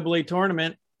NCAA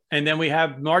tournament. And then we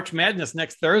have March Madness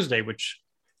next Thursday, which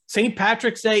St.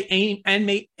 Patrick's Day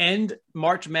and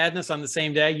March Madness on the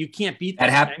same day. You can't beat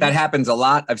that. That happens a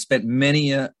lot. I've spent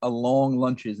many a long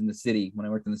lunches in the city when I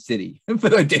worked in the city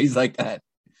for days like that.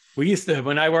 We used to,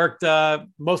 when I worked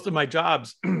most of my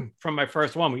jobs from my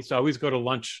first one, we used to always go to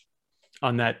lunch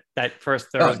on that first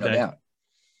Thursday.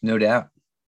 No doubt.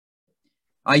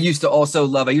 I used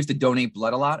to donate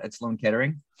blood a lot at Sloan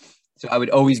Kettering. So I would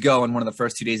always go on one of the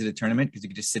first 2 days of the tournament because you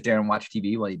could just sit there and watch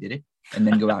TV while you did it and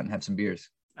then go out and have some beers.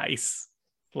 Nice.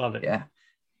 Love it. Yeah.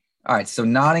 All right. So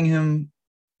Nottingham.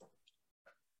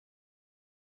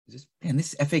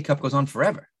 This FA Cup goes on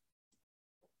forever.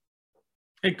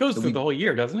 It goes through the whole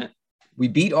year, doesn't it? We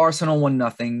beat Arsenal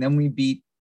 1-0. Then we beat,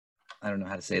 I don't know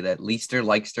how to say that, Leicester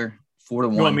 4-1.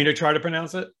 You want me to try to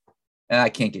pronounce it? I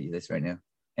can't get you this right now.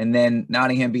 And then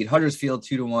Nottingham beat Huddersfield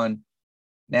 2-1.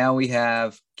 Now we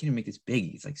have, can't even make this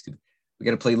big. It's like stupid. We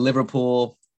got to play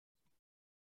Liverpool.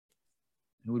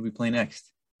 Who would we play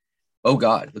next? Oh,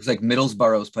 God. Looks like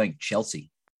Middlesbrough is playing Chelsea.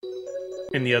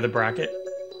 In the other bracket?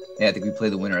 Yeah, I think we play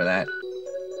the winner of that.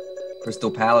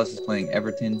 Crystal Palace is playing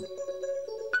Everton.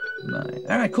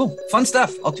 All right, cool. Fun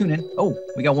stuff. I'll tune in. Oh,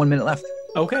 we got 1 minute left.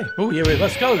 Okay. Oh, yeah, wait,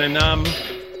 let's go then.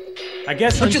 I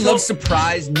guess. Don't you love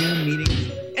surprise noon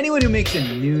meetings? Anyone who makes a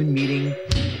noon meeting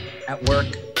at work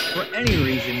for any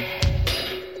reason,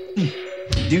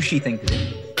 douchey thing to do.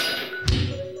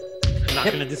 I'm not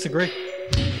going to disagree.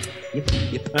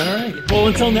 Yep. All right. Well,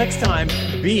 until next time,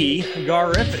 be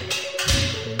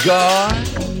garific. Gar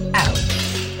out.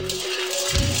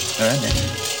 All right, man.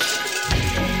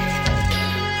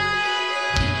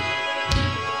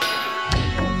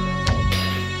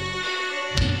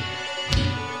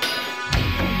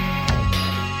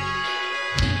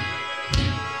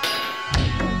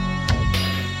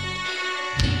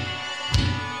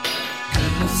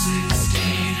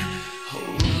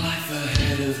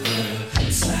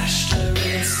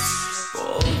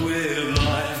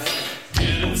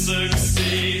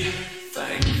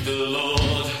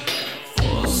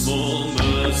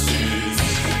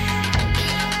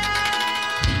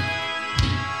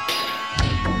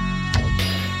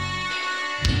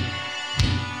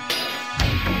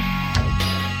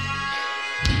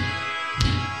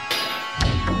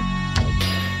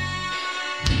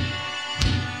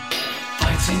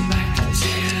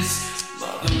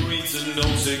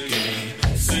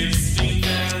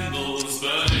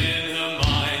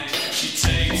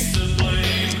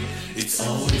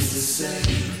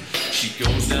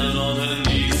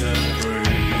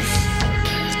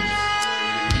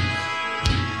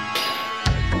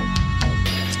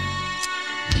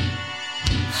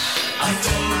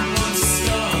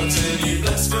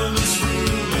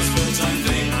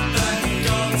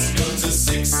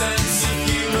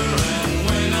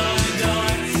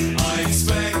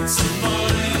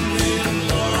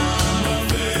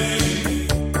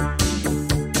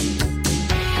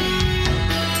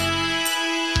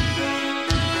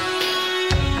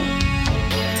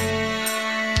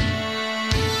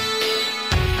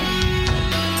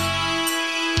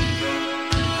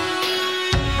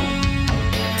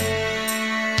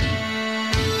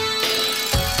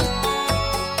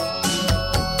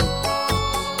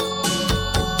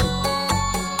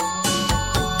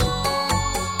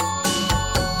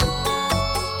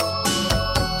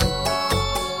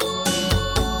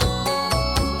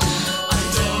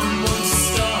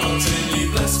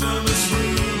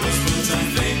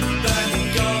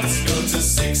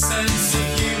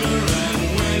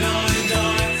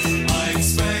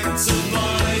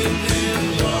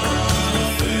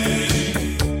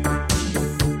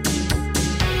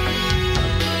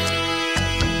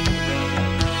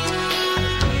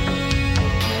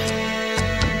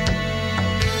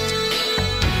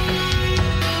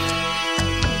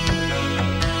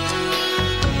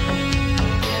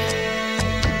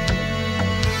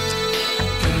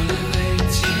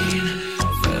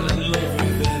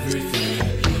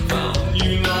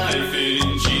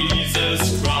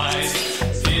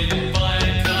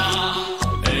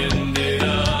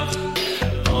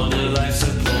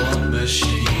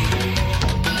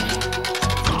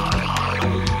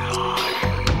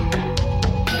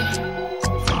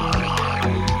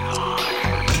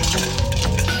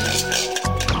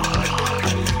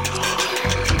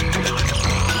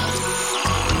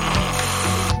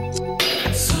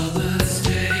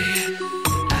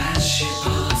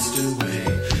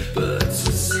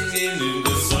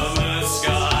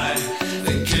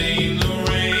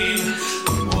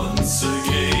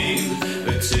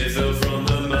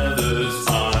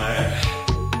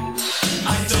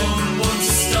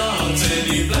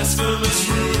 blasphemy.